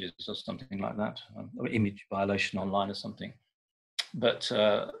images or something like that, or image violation online or something. But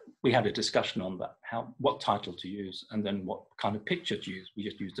we had a discussion on that, what title to use, and then what kind of picture to use. We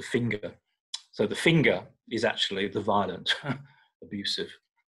just used the finger. So the finger is actually the violent, abusive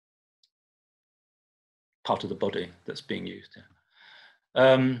part of the body that's being used.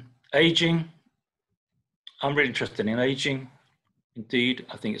 Aging. I'm really interested in aging. Indeed,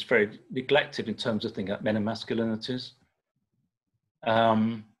 I think it's very neglected in terms of thinking about men and masculinities.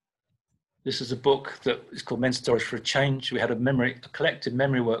 This is a book that is called Men's Stories for a Change. We had a collective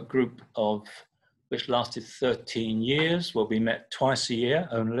memory work group which lasted 13 years. Well, we met twice a year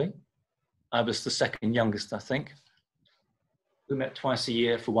only. I was the second youngest, I think. We met twice a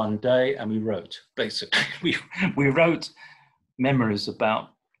year for one day, and we wrote, basically. We wrote memories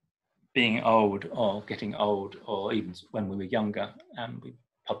about being old or getting old, or even when we were younger, and we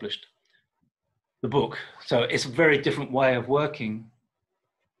published the book. So it's a very different way of working.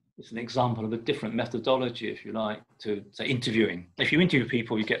 It's an example of a different methodology, if you like, to say interviewing. If you interview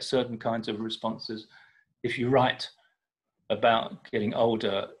people, you get certain kinds of responses. If you write about getting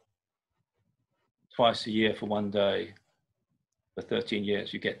older twice a year for one day for 13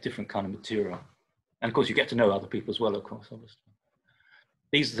 years, you get different kind of material. And of course, you get to know other people as well, of course, obviously.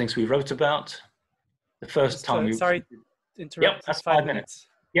 These are the things we wrote about. The first time we... Sorry to interrupt. Yep, that's 5 minutes.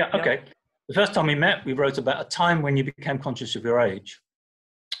 Yeah, okay. Yep. The first time we met, we wrote about a time when you became conscious of your age,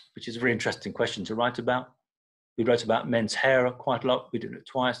 which is a very interesting question to write about. We wrote about men's hair quite a lot. We did it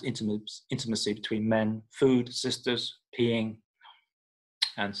twice, intimacy between men, food, sisters, peeing,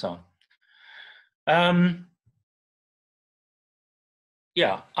 and so on.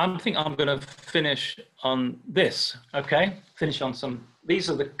 Yeah, I think I'm going to finish on this, okay? Finish on some, these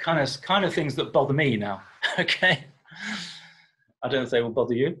are the kind of things that bother me now, okay? I don't know if they will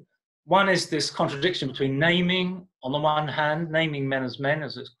bother you. One is this contradiction between naming, on the one hand, naming men, as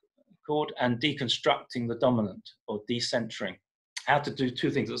it's called, and deconstructing the dominant, or decentering. How to do two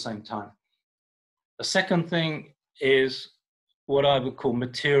things at the same time. The second thing is what I would call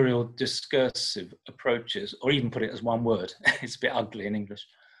material discursive approaches, or even put it as one word. It's a bit ugly in English.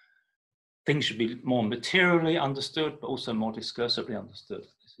 Things should be more materially understood, but also more discursively understood.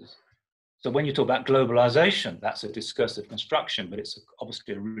 So when you talk about globalization, that's a discursive construction, but it's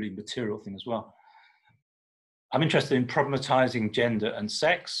obviously a really material thing as well. I'm interested in problematizing gender and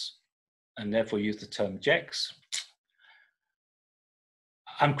sex, and therefore use the term gex.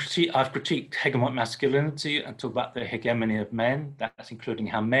 I've critiqued hegemonic masculinity and talk about the hegemony of men. That's including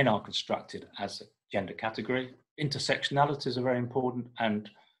how men are constructed as a gender category. Intersectionalities are very important, and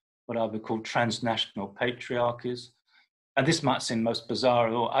what I would call transnational patriarchies. And this might seem most bizarre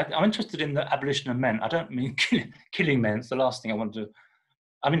at all. I'm interested in the abolition of men. I don't mean killing men. It's the last thing I want to do.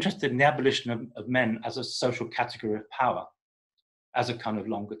 I'm interested in the abolition of men as a social category of power, as a kind of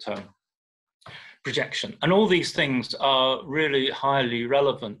longer term projection. And all these things are really highly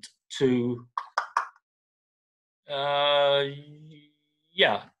relevant to, to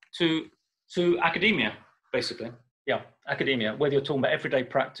academia, basically. Yeah, academia, whether you're talking about everyday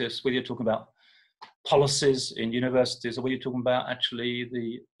practice, whether you're talking about policies in universities, or whether you're talking about actually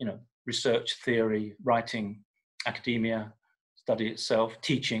the, research, theory, writing, academia, study itself,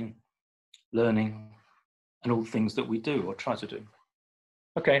 teaching, learning, and all the things that we do or try to do.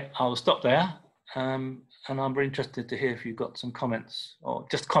 Okay, I'll stop there. And I'm very interested to hear if you've got some comments, or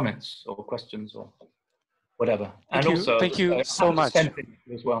just comments or questions or whatever. Thank you so much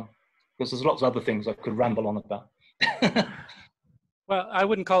as well, because there's lots of other things I could ramble on about. Well, I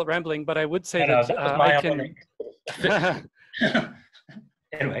wouldn't call it rambling, but I would say that I can.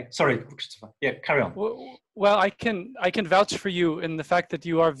 Anyway, sorry, Christopher. Yeah, carry on. Well, I can vouch for you in the fact that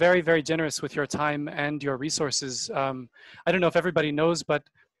you are very, very generous with your time and your resources. I don't know if everybody knows, but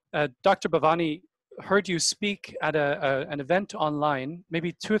Dr. Bhavani heard you speak at an event online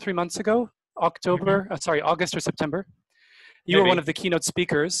maybe 2 or 3 months ago, August or September. You were one of the keynote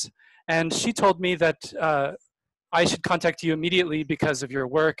speakers, and she told me that I should contact you immediately because of your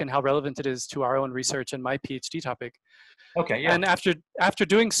work and how relevant it is to our own research and my PhD topic. Okay, yeah. And after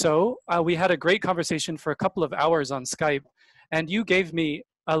doing so, we had a great conversation for a couple of hours on Skype, and you gave me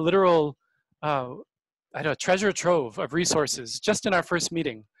a literal treasure trove of resources just in our first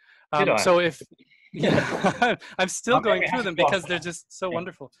meeting. So if, I'm still going through them because they're just so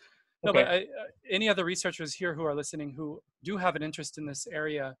wonderful. No, but any other researchers here who are listening who do have an interest in this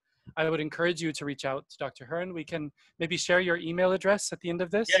area, I would encourage you to reach out to Dr. Hearn. We can maybe share your email address at the end of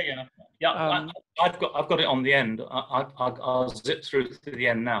this. Yeah. I've got it on the end. I'll zip through to the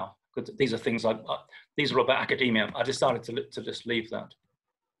end now, because these are things these are all about academia. I decided to just leave that.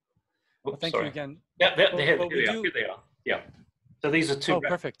 Well, thank you again. Yeah, here they are. Yeah. So these are two. Oh,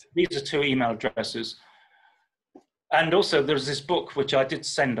 perfect. These are 2 email addresses. And also there's this book, which I did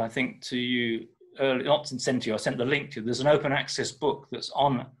send, I think, to you earlier, not send to you, I sent the link to you. There's an open access book that's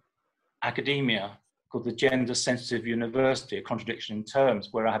on academia called The Gender Sensitive University, A Contradiction in Terms,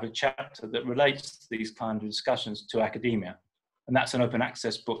 where I have a chapter that relates these kind of discussions to academia. And that's an open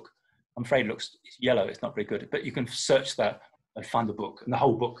access book. I'm afraid it looks yellow, it's not very good, but you can search that and find the book. And the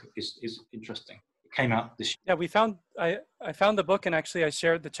whole book is interesting. It came out this year. Yeah, I found the book, and actually I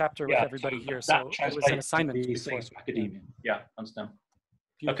shared the chapter with everybody here. So it was an assignment before. Academia. Yeah, understand.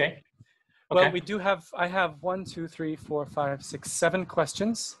 Beautiful. Okay. Well, I have 1, 2, 3, 4, 5, 6, 7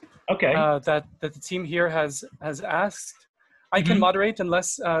 questions. Okay. That the team here has asked. I can moderate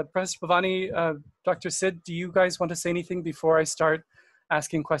unless Professor Bhavani, Dr. Sid, do you guys want to say anything before I start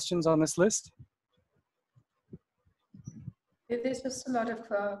asking questions on this list? There's just a lot of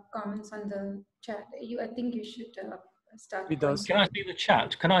comments on the chat. I think you should start Read going. those. Can I see the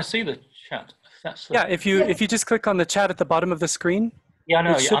chat? Can I see the chat? That's Yeah, if you just click on the chat at the bottom of the screen, yeah,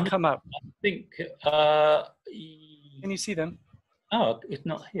 no, it should come up. I think. Can you see them? Oh, it's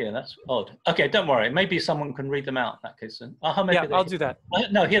not here. That's odd. Okay, don't worry. Maybe someone can read them out in that case. Then. Oh, maybe Yeah, I'll do that.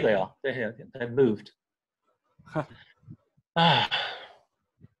 No, here they are. They're here. They've moved.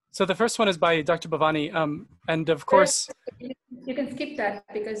 So the first one is by Dr. Bhavani, and of course... You can skip that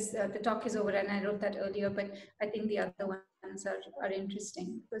because the talk is over and I wrote that earlier, but I think the other ones are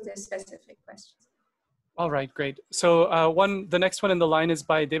interesting because they're specific questions. All right, great. So the next one in the line is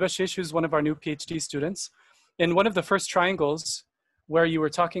by Debashish, who's one of our new PhD students. In one of the first triangles where you were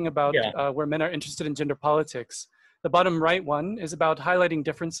talking about where men are interested in gender politics, the bottom right one is about highlighting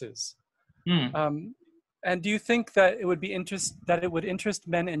differences. And do you think that it would interest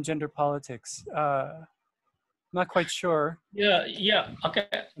men in gender politics? I'm not quite sure. Yeah. Okay.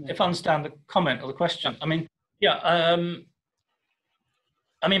 If I understand the comment or the question, I mean,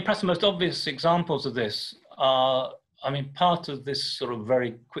 perhaps the most obvious examples of this are, part of this sort of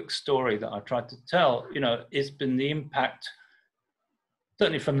very quick story that I tried to tell, it's been the impact,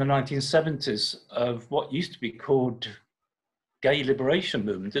 certainly from the 1970s, of what used to be called gay liberation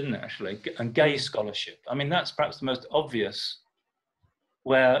movement, didn't it, actually, and gay scholarship. That's perhaps the most obvious,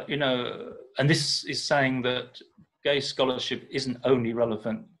 where, and this is saying that gay scholarship isn't only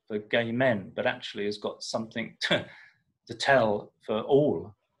relevant for gay men, but actually has got something to tell for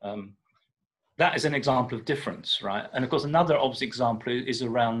all. That is an example of difference, right? And of course, another obvious example is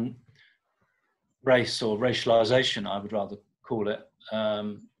around race or racialization, I would rather call it.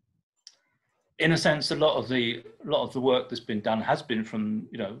 In a sense, a lot of the work that's been done has been from,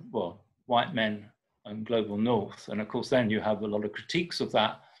 white men and global north. And of course, then you have a lot of critiques of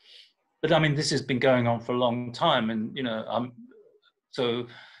that. But this has been going on for a long time. And, so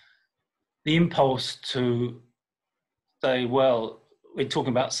the impulse to say, well, we're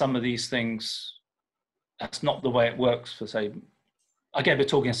talking about some of these things, that's not the way it works for, say, again, we're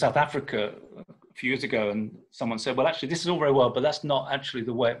talking in South Africa a few years ago, and someone said, well, actually, this is all very well, but that's not actually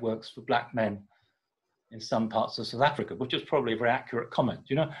the way it works for black men in some parts of South Africa, which is probably a very accurate comment,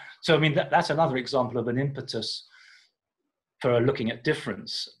 So, that's another example of an impetus for looking at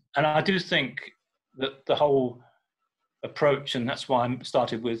difference. And I do think that the whole approach, and that's why I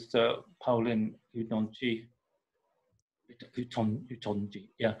started with Pauline Utonji, from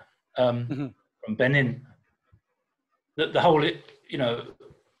Benin, that the whole,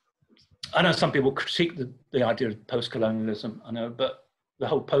 I know some people critique the idea of post-colonialism, but the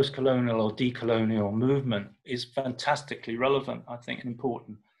whole post-colonial or decolonial movement is fantastically relevant, I think, and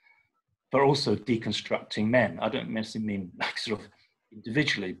important, but also deconstructing men. I don't necessarily mean like sort of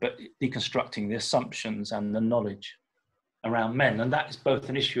individually, but deconstructing the assumptions and the knowledge around men. And that is both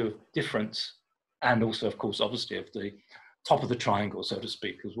an issue of difference and also, of course, obviously of the top of the triangle, so to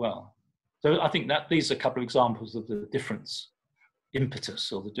speak, as well. So I think that these are a couple of examples of the difference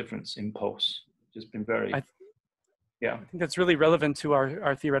impetus or the difference impulse, which has been very, I think that's really relevant to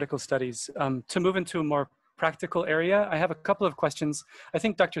our theoretical studies. To move into a more practical area, I have a couple of questions. I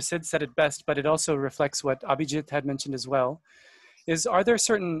think Dr. Sid said it best, but it also reflects what Abhijit had mentioned as well. Are there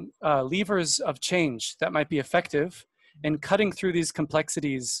certain levers of change that might be effective in cutting through these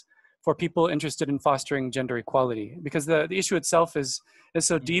complexities for people interested in fostering gender equality? Because the issue itself is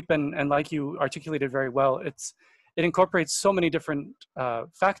so deep, and like you articulated very well, it incorporates so many different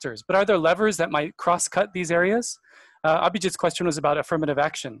factors. But are there levers that might cross-cut these areas? Abhijit's question was about affirmative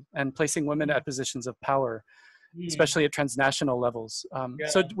action and placing women at positions of power, especially at transnational levels.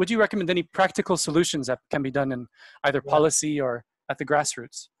 So would you recommend any practical solutions that can be done in either policy or at the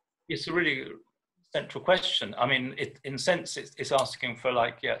grassroots? It's a really central question. In a sense, it's asking for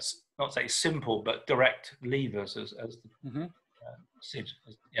not say simple, but direct levers, as Sid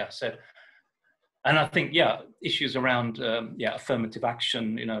said. And I think, issues around, affirmative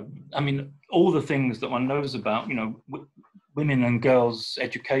action, all the things that one knows about, women and girls'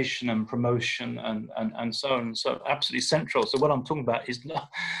 education and promotion and so on, so absolutely central. So what I'm talking about is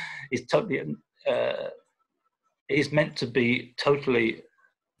totally, is meant to be totally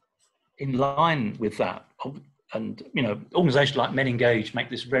in line with that. And, organizations like Men Engage make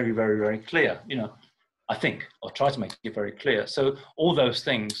this very, very, very clear, I think, or try to make it very clear. So all those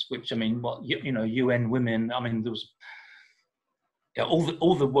things, which, UN Women, there was,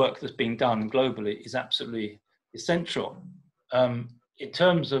 all the work that's being done globally is absolutely essential. In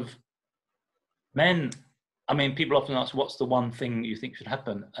terms of men, I mean, people often ask, what's the one thing you think should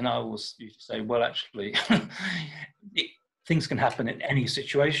happen? And I always used to say, well, actually, things can happen in any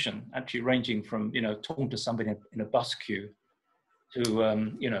situation, actually ranging from, you know, talking to somebody in a bus queue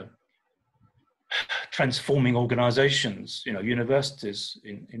to, you know, transforming organizations, you know, universities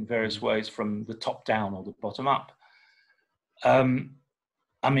in various ways from the top down or the bottom up.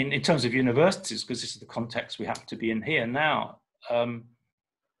 I mean, in terms of universities, because this is the context we happen to be in here now,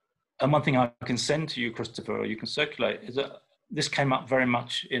 and one thing I can send to you, Christopher, or you can circulate, is that this came up very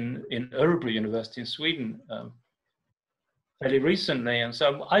much in Örebro University in Sweden fairly recently. And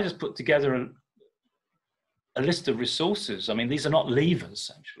so I just put together a list of resources. I mean, these are not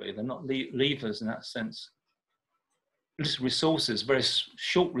levers, actually. They're not levers in that sense. Just resources, very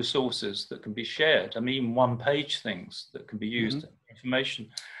short resources that can be shared. I mean, even one-page things that can be used, information.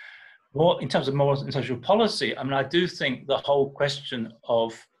 More in terms of moral and social policy, I mean, I do think the whole question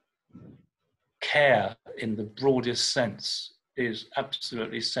of care in the broadest sense is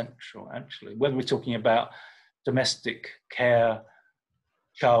absolutely central, actually. Whether we're talking about domestic care,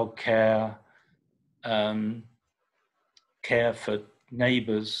 child care, care for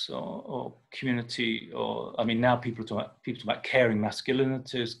neighbors or community, or I mean, now people talk about caring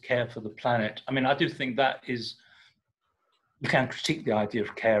masculinities, care for the planet. I mean, I do think that is, you can critique the idea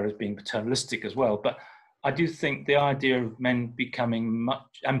of care as being paternalistic as well, but I do think the idea of men becoming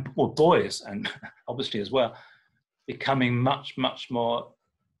much, or boys, and obviously as well, becoming much, much more,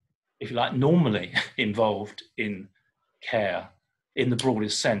 if you like, normally involved in care in the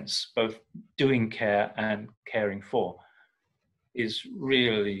broadest sense, both doing care and caring for, is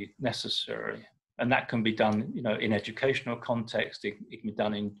really necessary. And that can be done, you know, in educational context, it can be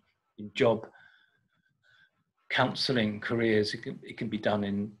done in job counseling careers, it can be done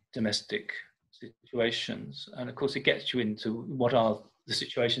in domestic situations. And of course, it gets you into what are the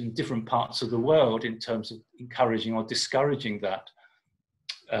situations in different parts of the world in terms of encouraging or discouraging that,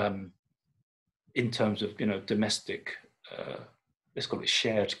 in terms of, you know, domestic, let's call it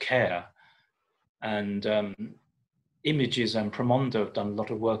shared care. And Images and Promondo have done a lot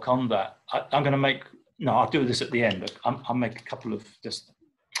of work on that. I'm going to make, no, I'll do this at the end, but I'll make a couple of just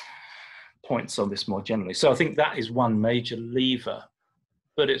points on this more generally. So I think that is one major lever,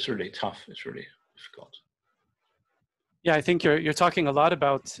 but it's really tough. It's really difficult. Yeah, I think you're talking a lot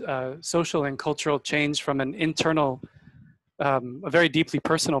about social and cultural change from an internal, a very deeply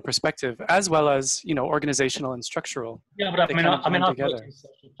personal perspective, as well as, you know, organizational and structural. Yeah, but I mean, I've worked in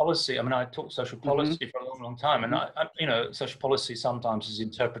social policy. I mean, I taught social policy for a long, long time, and I, you know, social policy sometimes is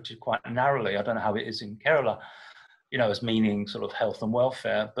interpreted quite narrowly. I don't know how it is in Kerala, you know, as meaning sort of health and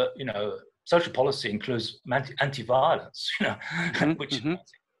welfare, but, you know, social policy includes anti-violence, you know, which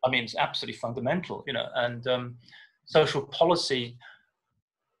I mean, it's absolutely fundamental, you know, and social policy,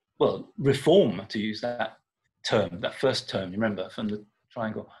 well, reform, to use that term, that first term, you remember, from the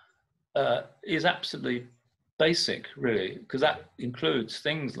triangle, is absolutely basic, really, because that includes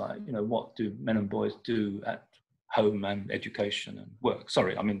things like, you know, what do men and boys do at home and education and work.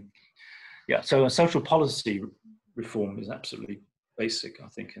 Sorry, I mean, yeah, so a social policy reform is absolutely basic, I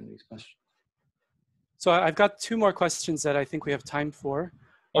think, in these questions. So I've got two more questions that I think we have time for.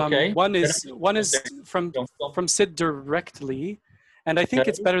 Okay. One is from Sid directly, and I think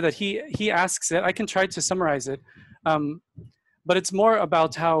it's better that he asks it. I can try to summarize it, but it's more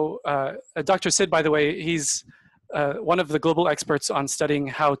about how Dr. Sid, by the way, he's one of the global experts on studying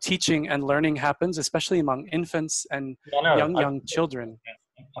how teaching and learning happens, especially among infants and young children.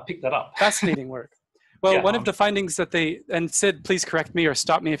 I picked that up. Fascinating work. Well, one of the findings that and Sid, please correct me or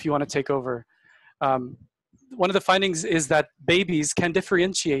stop me if you want to take over. One of the findings is that babies can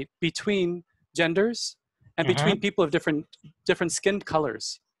differentiate between genders and between people of different skin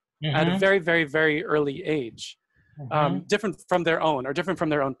colors at a very, very, very early age, different from their own or different from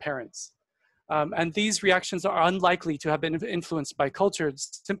their own parents. And these reactions are unlikely to have been influenced by culture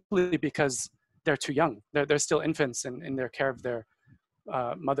simply because they're too young. They're still infants in their care of their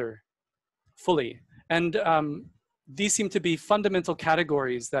mother fully. And these seem to be fundamental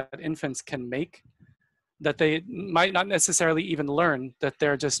categories that infants can make that they might not necessarily even learn, that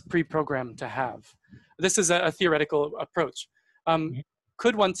they're just pre-programmed to have. This is a theoretical approach.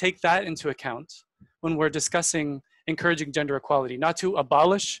 Could one take that into account when we're discussing encouraging gender equality, not to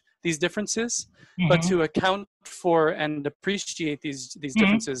abolish these differences, but to account for and appreciate these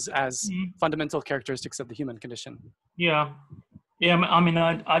differences as fundamental characteristics of the human condition? Yeah, I mean,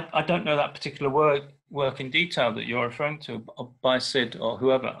 I don't know that particular work in detail that you're referring to by Sid or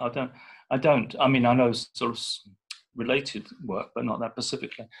whoever. I don't. I mean, I know sort of related work, but not that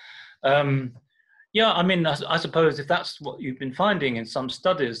specifically. Yeah, I mean, I suppose if that's what you've been finding in some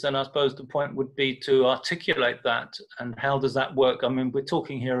studies, then I suppose the point would be to articulate that. And how does that work? I mean, we're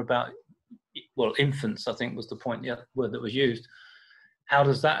talking here about, well, infants, I think was the point, the word that was used. How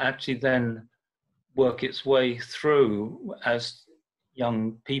does that actually then work its way through as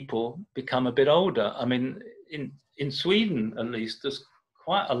young people become a bit older? I mean, in Sweden, at least, there's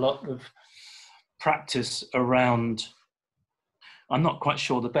quite a lot of practice around, I'm not quite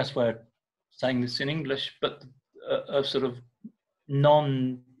sure the best way of saying this in English, but of sort of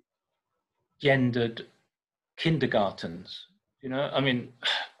non-gendered kindergartens. You know, I mean,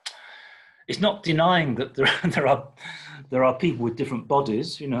 it's not denying that there are people with different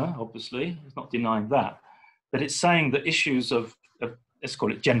bodies. You know, obviously, it's not denying that, but it's saying that issues of let's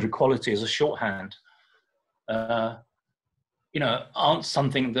call it gender equality as a shorthand, you know, aren't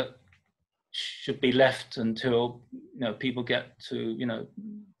something that should be left until, you know, people get to, you know,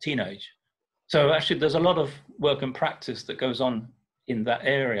 teenage. So actually there's a lot of work and practice that goes on in that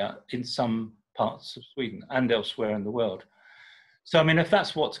area in some parts of Sweden and elsewhere in the world. So, I mean, if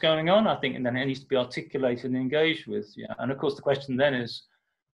that's what's going on, I think, and then it needs to be articulated and engaged with. Yeah. And of course, the question then is,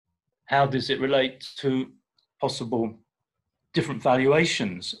 how does it relate to possible different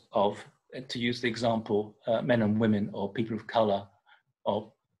valuations of, to use the example, men and women, or people of color,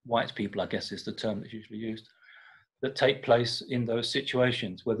 or white people, I guess is the term that's usually used, that take place in those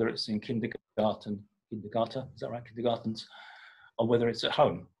situations, whether it's in kindergarten, is that right, kindergartens, or whether it's at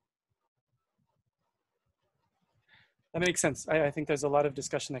home. That makes sense. I think there's a lot of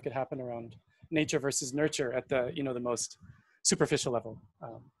discussion that could happen around nature versus nurture at the, you know, the most superficial level.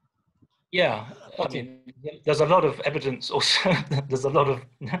 Yeah, okay. I mean, there's a lot of evidence also. there's a lot of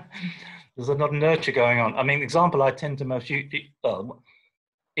nurture going on. I mean, the example I tend to most use, well,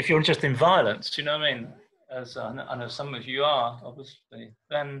 if you're interested in violence, you know what I mean, as I know some of you are, obviously,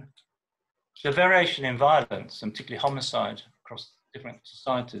 then the variation in violence, and particularly homicide across different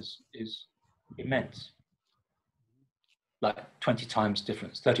societies, is immense. Like 20 times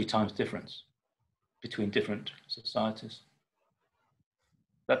difference, 30 times difference between different societies.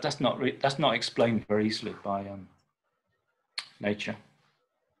 That's not explained very easily by nature.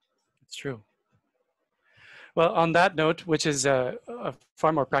 It's true. Well, on that note, which is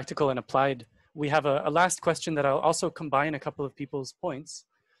far more practical and applied, we have a last question that I'll also combine a couple of people's points.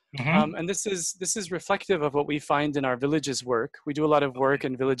 Mm-hmm. And this is reflective of what we find in our villages work. We do a lot of work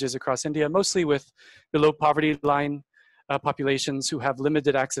in villages across India, mostly with below poverty line populations who have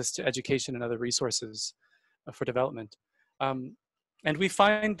limited access to education and other resources for development. And we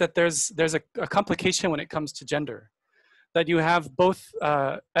find that there's a complication when it comes to gender, that you have both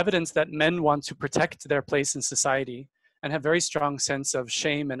evidence that men want to protect their place in society and have very strong sense of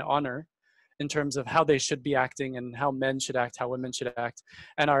shame and honor in terms of how they should be acting and how men should act, how women should act,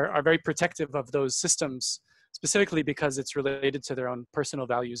 and are very protective of those systems, specifically because it's related to their own personal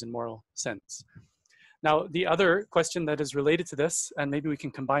values and moral sense. Now, the other question that is related to this, and maybe we can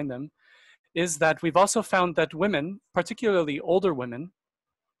combine them, is that we've also found that women, particularly older women,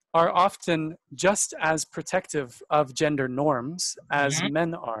 are often just as protective of gender norms as mm-hmm.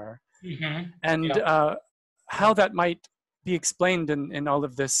 men are. Mm-hmm. And yeah. How that might be explained in all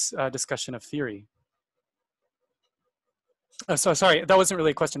of this discussion of theory. So sorry, that wasn't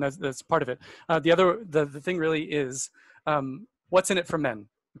really a question, that's part of it. The thing really is, what's in it for men?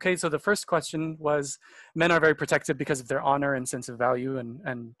 Okay, so the first question was, men are very protective because of their honor and sense of value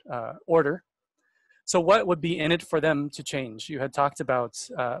and order. So what would be in it for them to change? You had talked about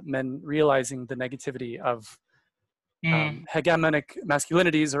men realizing the negativity of hegemonic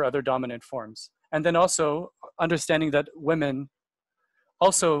masculinities or other dominant forms. And then also understanding that women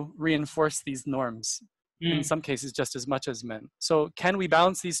also reinforce these norms, in some cases just as much as men. So can we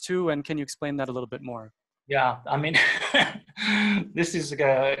balance these two, and can you explain that a little bit more? Yeah, I mean, this is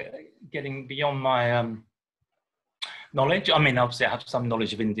getting beyond my knowledge. I mean, obviously I have some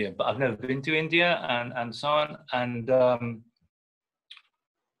knowledge of India, but I've never been to India and so on. And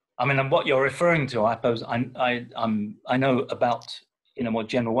I mean, what you're referring to, I suppose I know about in a more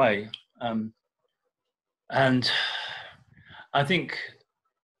general way. And I think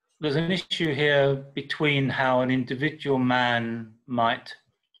there's an issue here between how an individual man might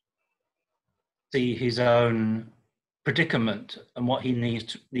see his own predicament and what he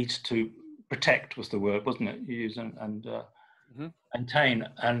needs to protect, was the word, wasn't it? You use and maintain,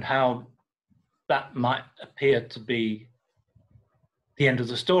 and how that might appear to be the end of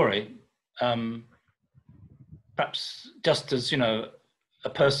the story. Perhaps just as, you know, a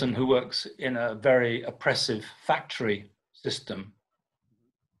person who works in a very oppressive factory system,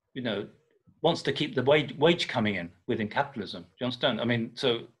 you know, wants to keep the wage coming in within capitalism. Do you understand? I mean,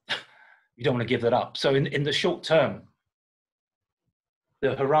 so you don't want to give that up. So in the short term,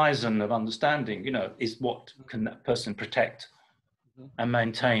 the horizon of understanding, is what can that person protect and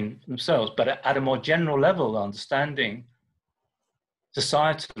maintain themselves. But at a more general level of understanding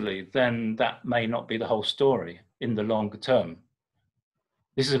societally, then that may not be the whole story in the longer term.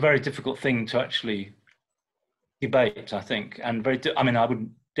 This is a very difficult thing to actually debate, I think, and I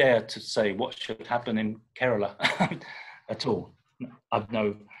wouldn't dare to say what should happen in Kerala at all.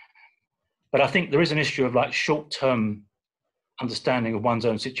 But I think there is an issue of like short-term understanding of one's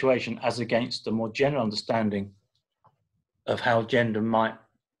own situation as against a more general understanding of how gender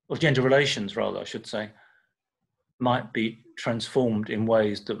relations rather, I should say, might be transformed in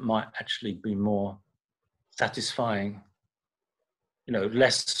ways that might actually be more satisfying,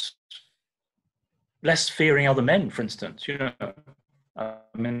 less fearing other men, for instance, I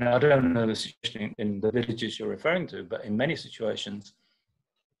mean, I don't know the situation in the villages you're referring to, but in many situations,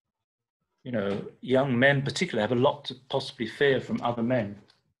 young men particularly have a lot to possibly fear from other men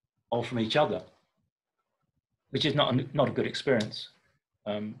or from each other, which is not a good experience,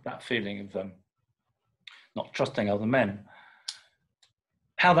 that feeling of not trusting other men.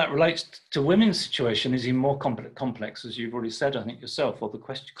 How that relates to women's situation is even more complex, as you've already said, I think yourself, or the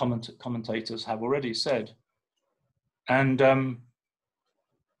commentators have already said. And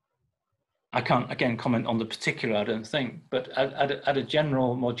I can't, again, comment on the particular, I don't think, but at a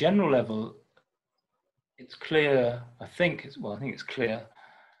more general level, it's clear, I think it's clear,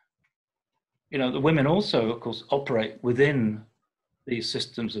 the women also, of course, operate within these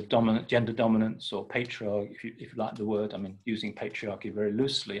systems of gender dominance or patriarchy, if you like the word. I mean, using patriarchy very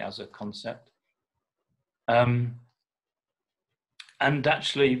loosely as a concept. And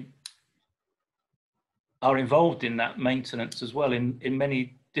actually are involved in that maintenance as well in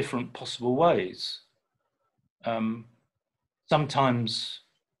many different possible ways. Sometimes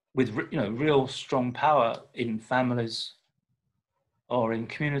with real strong power in families or in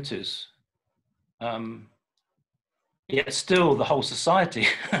communities. Yet still the whole society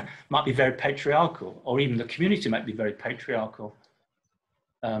might be very patriarchal, or even the community might be very patriarchal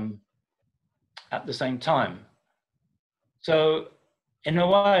at the same time. So in a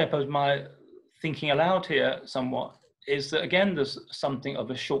way, I suppose my thinking aloud here somewhat is that, again, there's something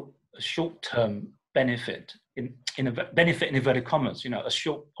of a short-term benefit, in inverted commas, a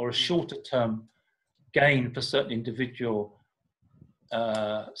shorter term gain for certain individual,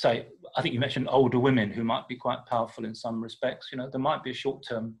 say, I think you mentioned older women who might be quite powerful in some respects. There might be a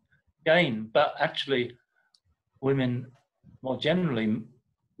short-term gain, but actually women more generally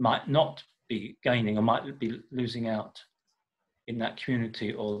might not be gaining or might be losing out in that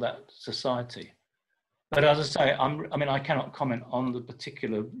community or that society. But as I say, I cannot comment on the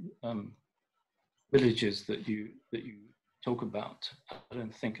particular villages that you talk about. I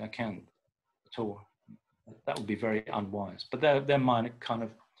don't think I can at all. That would be very unwise. But they're my kind of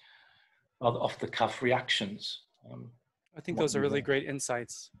rather off-the-cuff reactions. I think those are really great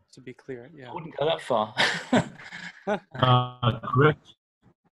insights, to be clear. Yeah. I wouldn't go that far. Correct.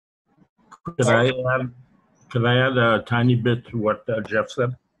 Could I add a tiny bit to what Jeff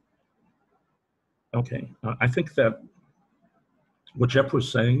said? Okay. I think that what Jeff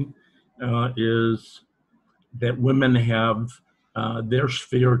was saying is that women have their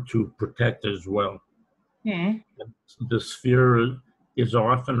sphere to protect as well. Mm-hmm. The sphere is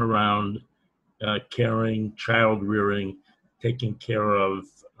often around caring, child rearing, taking care of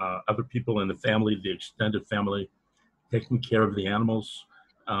other people in the family, the extended family, taking care of the animals,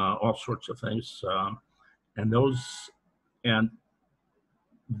 all sorts of things.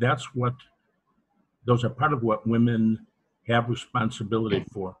 Those are part of what women have responsibility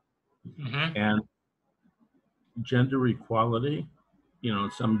for. Mm-hmm. And gender equality, in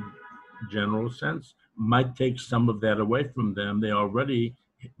some general sense, might take some of that away from them. They already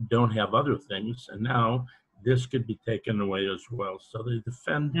don't have other things, and now this could be taken away as well. So they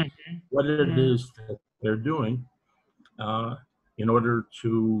defend mm-hmm. what it is that they're doing in order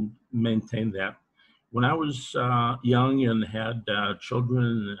to maintain that. When I was young and had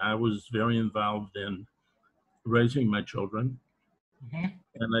children, I was very involved in raising my children. Mm-hmm.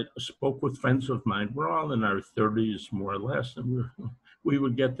 And I spoke with friends of mine. We're all in our 30s, more or less, and we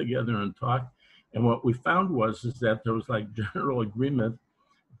would get together and talk. And what we found was that there was like general agreement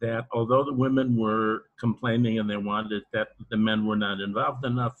that although the women were complaining and they wanted that the men were not involved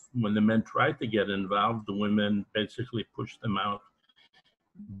enough, when the men tried to get involved, the women basically pushed them out,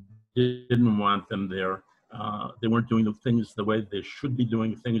 didn't want them there. They weren't doing the things the way they should be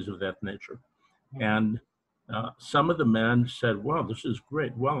doing, things of that nature. And some of the men said, well, this is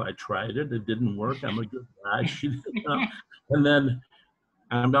great. Well, I tried it. It didn't work. I'm a good guy. And then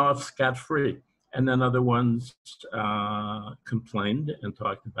I'm off scot-free. And then other ones complained and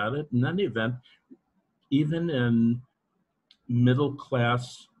talked about it. In any event, even in middle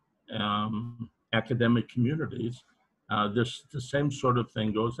class academic communities, the same sort of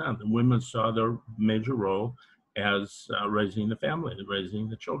thing goes on. The women saw their major role as raising the family, raising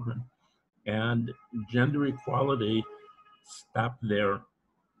the children. And gender equality stopped there.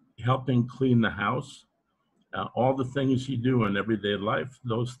 Helping clean the house, all the things you do in everyday life,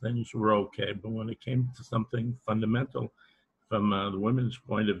 those things were okay. But when it came to something fundamental from the women's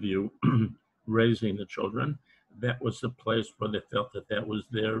point of view, raising the children, that was the place where they felt that that was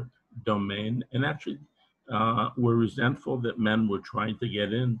their domain, and actually were resentful that men were trying to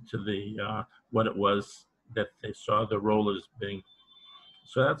get into the what it was that they saw the role as being.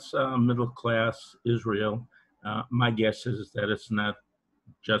 So that's middle class Israel. My guess is that it's not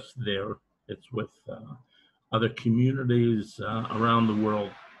just there, it's with other communities around the world.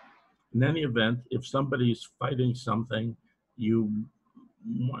 In any event, if somebody's fighting something,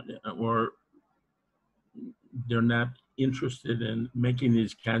 or they're not interested in making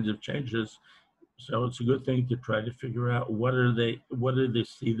these kinds of changes, so it's a good thing to try to figure out what do they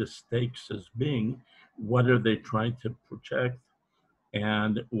see the stakes as being, what are they trying to protect,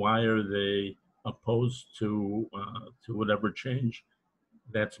 and why are they opposed to whatever change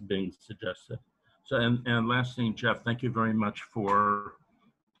that's being suggested. So, and last thing, Jeff, thank you very much for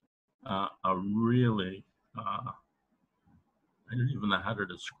a really, I don't even know how to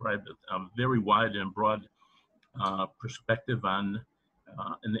describe it, a very wide and broad perspective on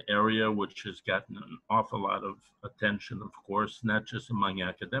an area which has gotten an awful lot of attention, of course, not just among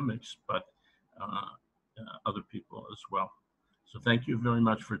academics, but other people as well. So thank you very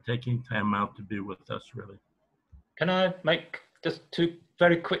much for taking time out to be with us, really. Can I make just two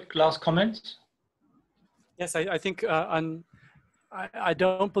very quick last comments? Yes, I think I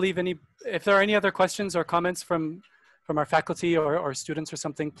don't believe any, if there are any other questions or comments from our faculty or students or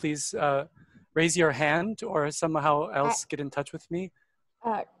something, please raise your hand or somehow else get in touch with me.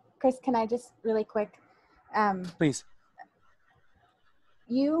 Chris, can I just really quick? Please.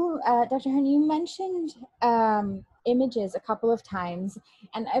 You, Dr. Hearn, you mentioned images a couple of times,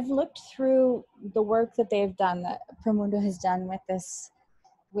 and I've looked through the work that they've done, that Promundo has done with this,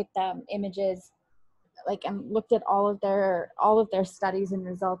 with images, like, and looked at all of their studies and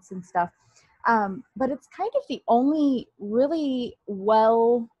results and stuff. But it's kind of the only really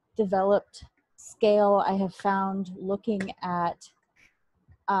well developed scale I have found looking at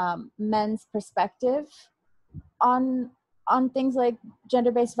men's perspective on things like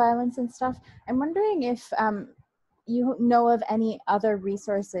gender-based violence and stuff. I'm wondering if you know of any other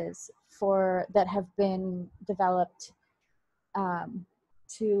resources that have been developed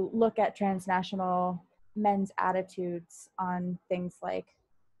to look at transnational men's attitudes on things like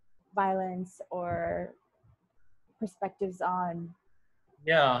violence or perspectives on.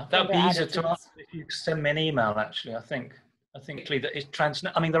 Yeah, that would be easier to answer if you send me an email, actually. I think that it's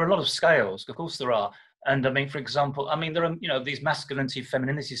I mean, there are a lot of scales, of course there are. And I mean, for example, I mean, there are, you know, these masculinity,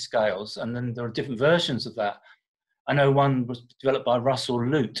 femininity scales, and then there are different versions of that. I know one was developed by Russell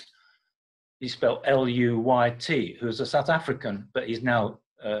Luyt. He's spelled L-U-Y-T, who is a South African, but he's now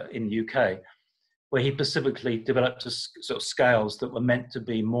in the UK, where he specifically developed a sort of scales that were meant to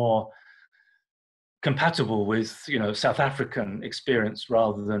be more compatible with, you know, South African experience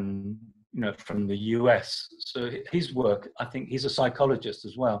rather than, you know, from the US. So his work, I think he's a psychologist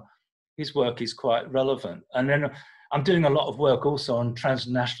as well. His work is quite relevant. And then I'm doing a lot of work also on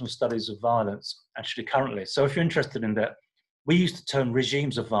transnational studies of violence, actually, currently. So if you're interested in that, we use the term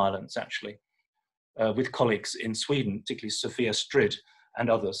regimes of violence, actually, with colleagues in Sweden, particularly Sophia Strid and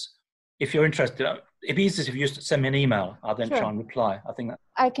others. If you're interested, it'd be easier if you just send me an email. I'll then try and reply. I think that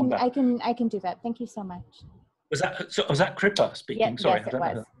I can do that. Thank you so much. Was that Kripa speaking? Yeah, Sorry, yes, it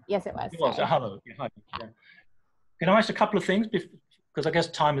was. Yes, it was. It was. Hello. Yeah, hi. Yeah. Can I ask a couple of things? Because I guess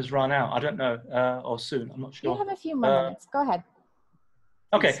time has run out. I don't know, or soon. I'm not sure. You have a few more minutes. Go ahead.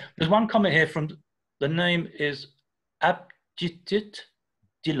 Okay. There's one comment here from, the name is Abhijit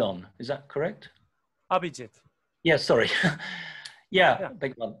Dillon. Is that correct? Abhijit. Yeah, sorry. Yeah,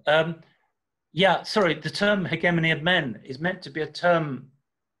 big one. Yeah, sorry. The term hegemony of men is meant to be a term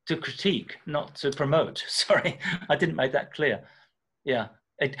to critique, not to promote. Sorry, I didn't make that clear. Yeah,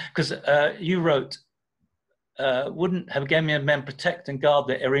 because you wrote, wouldn't hegemony of men protect and guard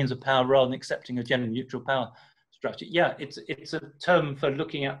their areas of power rather than accepting a gender-neutral power structure? Yeah, it's a term for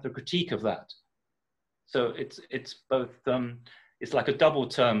looking at the critique of that. So it's both, it's like a double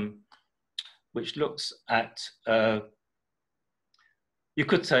term which looks at you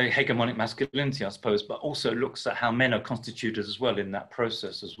could say hegemonic masculinity, I suppose, but also looks at how men are constituted as well in that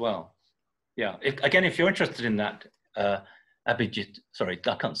process as well. Yeah, again, if you're interested in that, Abhijit, sorry,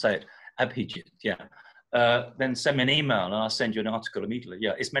 I can't say it, Abhijit, yeah, then send me an email and I'll send you an article immediately.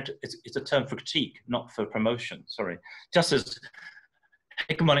 Yeah, it's a term for critique, not for promotion, sorry. Just as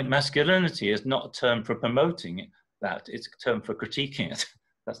hegemonic masculinity is not a term for promoting that, it's a term for critiquing it.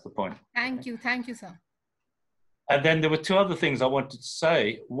 That's the point. Thank you, sir. And then there were two other things I wanted to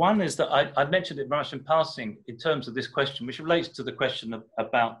say. One is that I mentioned it very much in passing in terms of this question, which relates to the question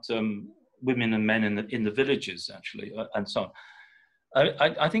about women and men in the villages, actually, and so on.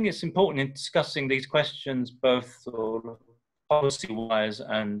 I think it's important in discussing these questions, both policy-wise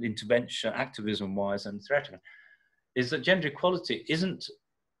and intervention, activism-wise and theoretically, is that gender equality isn't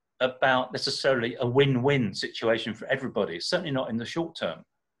about necessarily a win-win situation for everybody, certainly not in the short term.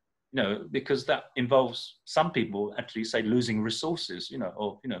 You know, because that involves some people actually say losing resources, you know,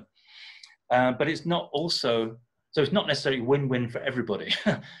 or, you know, but it's not also, so it's not necessarily win-win for everybody.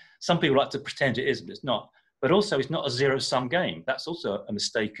 Some people like to pretend it is, but it's not. But also it's not a zero-sum game. That's also a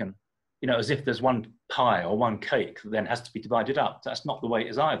mistaken, you know, as if there's one pie or one cake that then has to be divided up. That's not the way it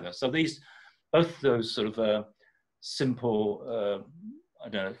is either. So these, both those sort of simple, I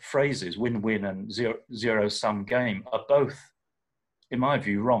don't know, phrases, win-win and zero-sum game are both, in my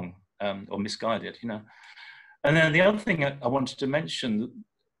view, wrong. Or misguided, you know. And then the other thing I wanted to mention,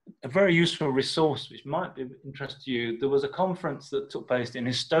 a very useful resource which might be of interest to you, there was a conference that took place in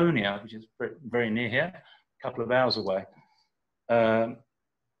Estonia, which is very near here, a couple of hours away, about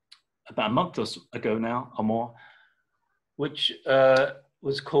a month or so ago now or more, which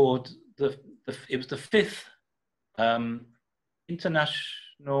was called, it was the 5th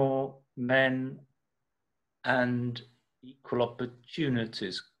International Men and Equal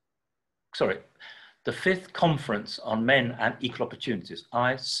Opportunities, sorry, the 5th Conference on Men and Equal Opportunities,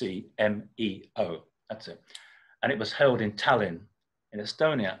 ICMEO, that's it. And it was held in Tallinn, in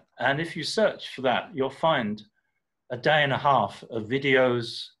Estonia. And if you search for that, you'll find a day and a half of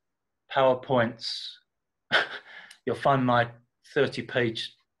videos, PowerPoints. You'll find my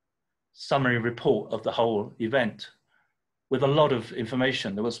 30-page summary report of the whole event with a lot of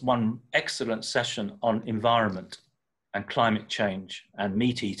information. There was one excellent session on environment and climate change and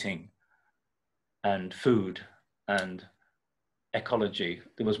meat eating and food and ecology.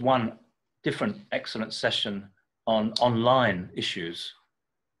 There was one different excellent session on online issues,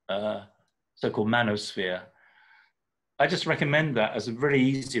 so-called manosphere. I just recommend that as a very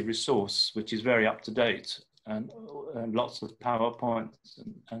easy resource, which is very up to date and lots of PowerPoints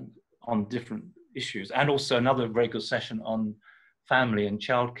and on different issues. And also another very good session on family and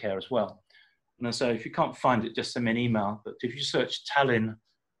childcare as well. And so if you can't find it, just send me an email. But if you search Tallinn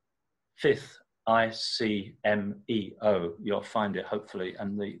 5th ICMEO, you'll find it hopefully,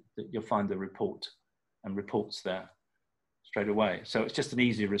 and you'll find the report and reports there straight away. So it's just an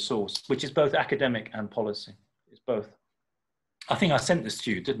easy resource, which is both academic and policy. It's both. I think I sent this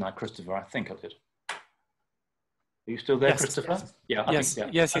to you, didn't I, Christopher? I think I did. Are you still there, yes, Christopher? Yes. Yeah.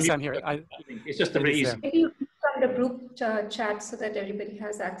 Yes. I think, yeah. Yes. I'm here. It's just a really easy. Maybe you can find a group chat so that everybody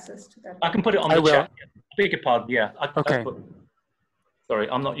has access to that. I can put it on the chat. I beg your pardon. Yeah. Okay. Sorry,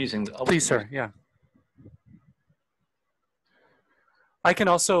 I'm not using the. Please, sir. Yeah. I can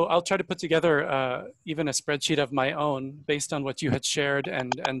also, I'll try to put together even a spreadsheet of my own based on what you had shared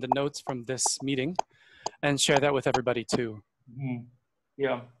and the notes from this meeting and share that with everybody too. Mm-hmm.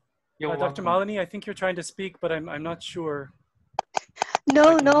 Yeah. Dr. Malini, I think you're trying to speak, but I'm not sure.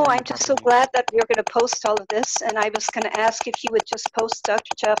 No, I'm just so glad that we're going to post all of this. And I was going to ask if you would just post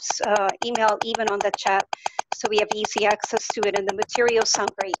Dr. Jeff's email even on the chat so we have easy access to it. And the materials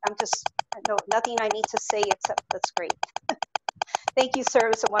sound great. No, nothing I need to say except that's great. Thank you, sir.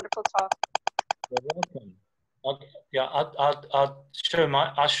 It was a wonderful talk. You're welcome. Yeah, I'll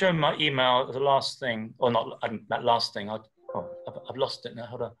show my email, the last thing, or not that last thing. I've lost it now.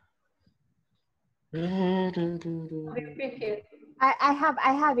 Hold on. I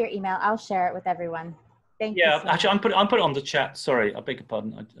have your email. I'll share it with everyone. Thank you. Yeah, actually, I'm put it on the chat. Sorry, I beg your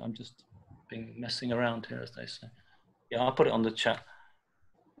pardon. I'm just messing around here, as they say. Yeah, I'll put it on the chat.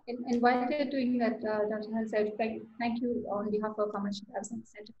 And while they're doing that, Dr. Hazard, thank you on behalf of AMMACHI Labs and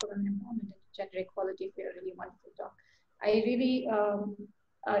Center for Women Empowerment and Gender Equality for a really wonderful talk. I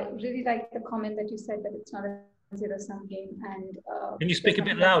really like the comment that you said that it's not a zero-sum game. And can you speak a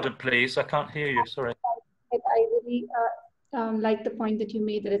bit louder, please? I can't hear you. Sorry. I really like the point that you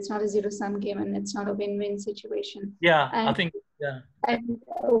made that it's not a zero-sum game and it's not a win-win situation. Yeah, I think. Yeah. And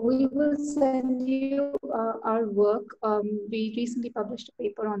we will send you our work. We recently published a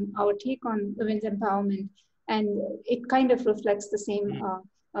paper on our take on women's empowerment And it kind of reflects the same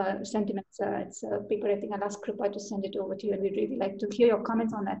sentiments. It's a paper, I think I'll ask Kripa to send it over to you, and we'd really like to hear your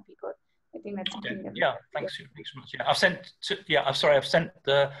comments on that paper. I think that's something that thanks so much. Yeah, I've sent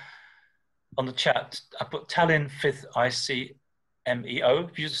the on the chat. I put Tallinn 5th ICMEO.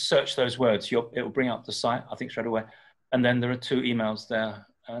 If you just search those words, it will bring up the site, I think, straight away. And then there are 2 emails there.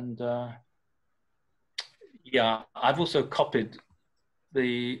 And yeah, I've also copied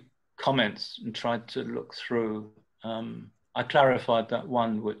the comments and tried to look through. I clarified that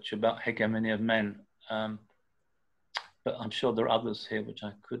one which about hegemony of men, but I'm sure there are others here which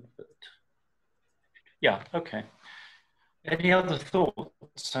I could. But yeah, okay. Any other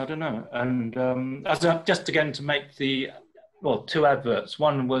thoughts? I don't know. And just again to make the 2 adverts.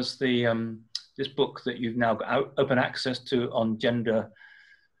 One was the this book that you've now got open access to on gender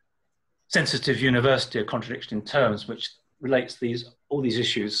sensitive university, a contradiction in terms, which relates all these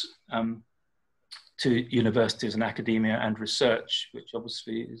issues to universities and academia and research, which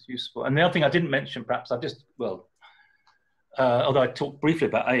obviously is useful. And the other thing I didn't mention, perhaps although I talked briefly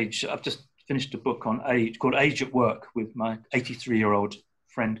about age, I've just finished a book on age called Age at Work with my 83-year-old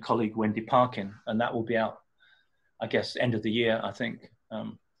friend, colleague, Wendy Parkin, and that will be out, I guess, end of the year, I think.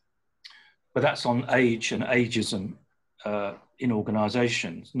 But that's on age and ageism in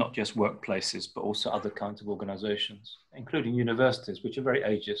organizations, not just workplaces, but also other kinds of organizations, including universities, which are very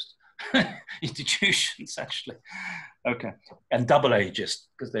ageist institutions, actually. Okay, and double ageist,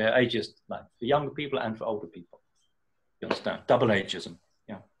 because they're ageist like for younger people and for older people. You understand? Double ageism,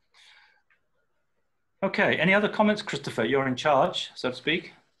 yeah. Okay, any other comments, Christopher? You're in charge, so to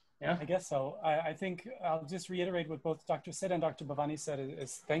speak. Yeah, I guess so. I think I'll just reiterate what both Dr. Sid and Dr. Bhavani said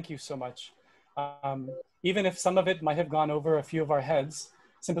is thank you so much. Even if some of it might have gone over a few of our heads,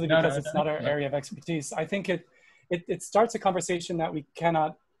 simply because it's not our area of expertise, I think it starts a conversation that we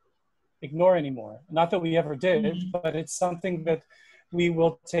cannot ignore anymore. Not that we ever did, but it's something that we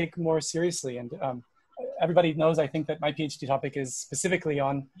will take more seriously. And everybody knows, I think, that my PhD topic is specifically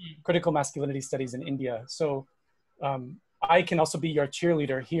on critical masculinity studies in India. So I can also be your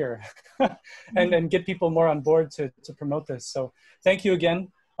cheerleader here and get people more on board to promote this. So thank you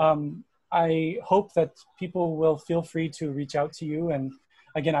again. I hope that people will feel free to reach out to you. And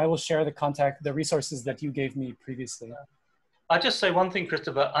again, I will share the resources that you gave me previously. I'll just say one thing,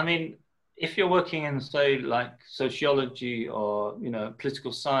 Christopher. I mean, if you're working in, say, like sociology or,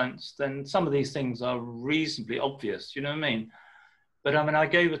 political science, then some of these things are reasonably obvious, you know what I mean? But I mean, I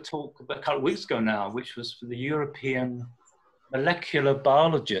gave a talk a couple of weeks ago now, which was for the European molecular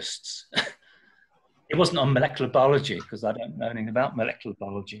biologists. It wasn't on molecular biology, because I don't know anything about molecular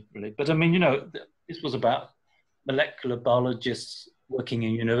biology, really. But I mean, this was about molecular biologists working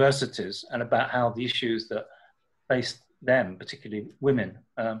in universities and about how the issues that faced them, particularly women,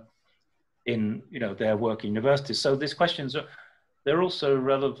 in their work in universities. So these questions they're also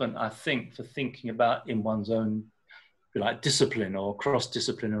relevant, I think, for thinking about in one's own discipline or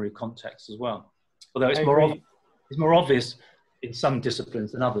cross-disciplinary context as well. Although it's more obvious in some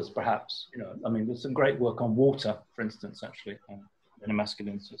disciplines than others, perhaps. I mean, there's some great work on water, for instance, actually, in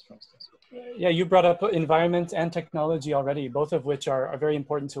masculinities, for instance. Yeah, you brought up environment and technology already, both of which are very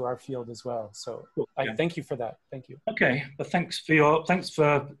important to our field as well. So I thank you for that. Thank you. Okay, but thanks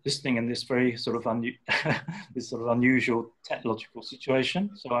for listening in this very sort of unusual technological situation.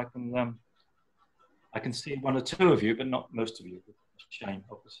 So I can see one or two of you, but not most of you. Shame,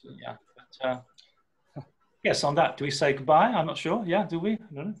 obviously. Yeah. But, yes, on that, do we say goodbye? I'm not sure. Yeah, do we?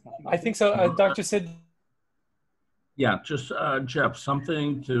 I think so. Dr. Sid? Yeah, just Jeff,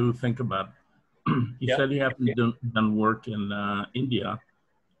 something to think about. You said you haven't done work in India.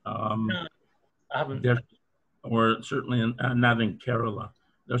 No, I haven't. Or certainly not in Kerala.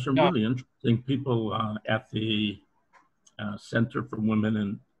 There's some really interesting people at the Center for Women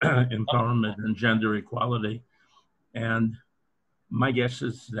and Empowerment and Gender Equality. And my guess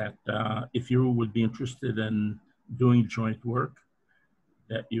is that if you would be interested in doing joint work,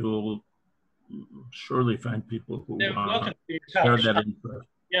 that you'll surely find people who share that interest.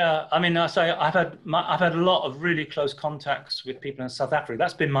 Yeah, I mean, I've had a lot of really close contacts with people in South Africa.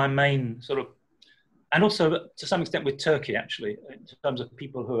 That's been my main sort of, and also to some extent with Turkey, actually, in terms of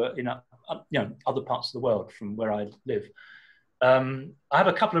people who are in other parts of the world from where I live. I have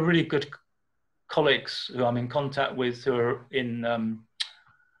a couple of really good colleagues who I'm in contact with who are in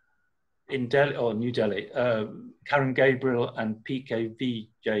Delhi or New Delhi, Karen Gabriel and PK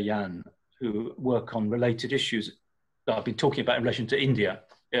Vijayan, who work on related issues that I've been talking about in relation to India,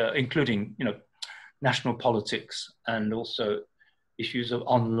 including national politics and also issues of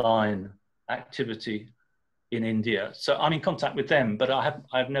online activity in India. So I'm in contact with them, but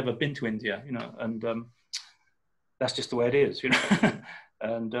I've never been to India, and that's just the way it is, you know.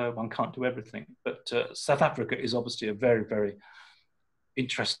 And one can't do everything. But South Africa is obviously a very, very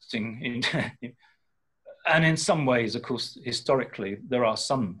interesting, and in some ways, of course, historically, there are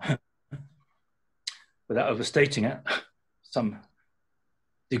some, without overstating it, some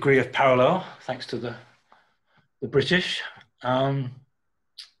degree of parallel, thanks to the British, but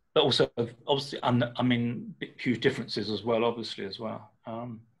also, obviously, I mean, huge differences as well, obviously, as well.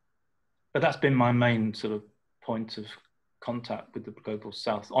 But that's been my main sort of point of contact with the global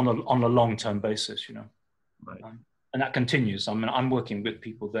South on a long-term basis, you know. Right. And that continues. I mean, I'm working with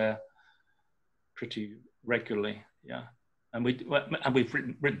people there pretty regularly, yeah. And we've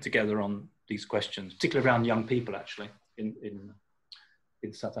written together on these questions, particularly around young people, actually, in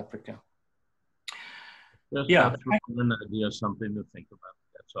South Africa. Just yeah, an idea, something to think about.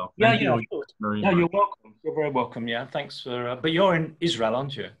 That's all. Yeah, Thank yeah. you. Sure. Very No, much. you're welcome. You're very welcome. Yeah, thanks for. But you're in Israel,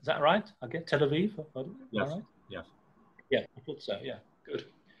 aren't you? Is that right? I get Tel Aviv. Yes. Right? Yes. Yeah, I thought so. Yeah, good.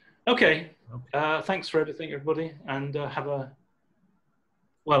 Okay. Thanks for everything, everybody, and have a.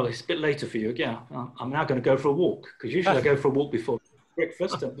 Well, it's a bit later for you. Yeah, I'm now going to go for a walk because usually I go for a walk before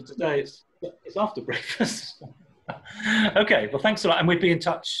breakfast, but today it's after breakfast. Okay. Well, thanks a lot, and we'll be in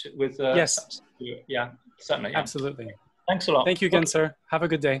touch with. Yes. Yeah, certainly. Yeah. Absolutely. Thanks a lot. Thank you again, sir. Have a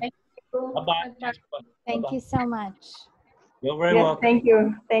good day. Thank you. Bye-bye. Thank you so much. You're very Yes, welcome. thank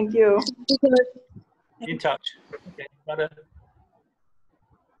you. Thank you. In touch. Okay, bye.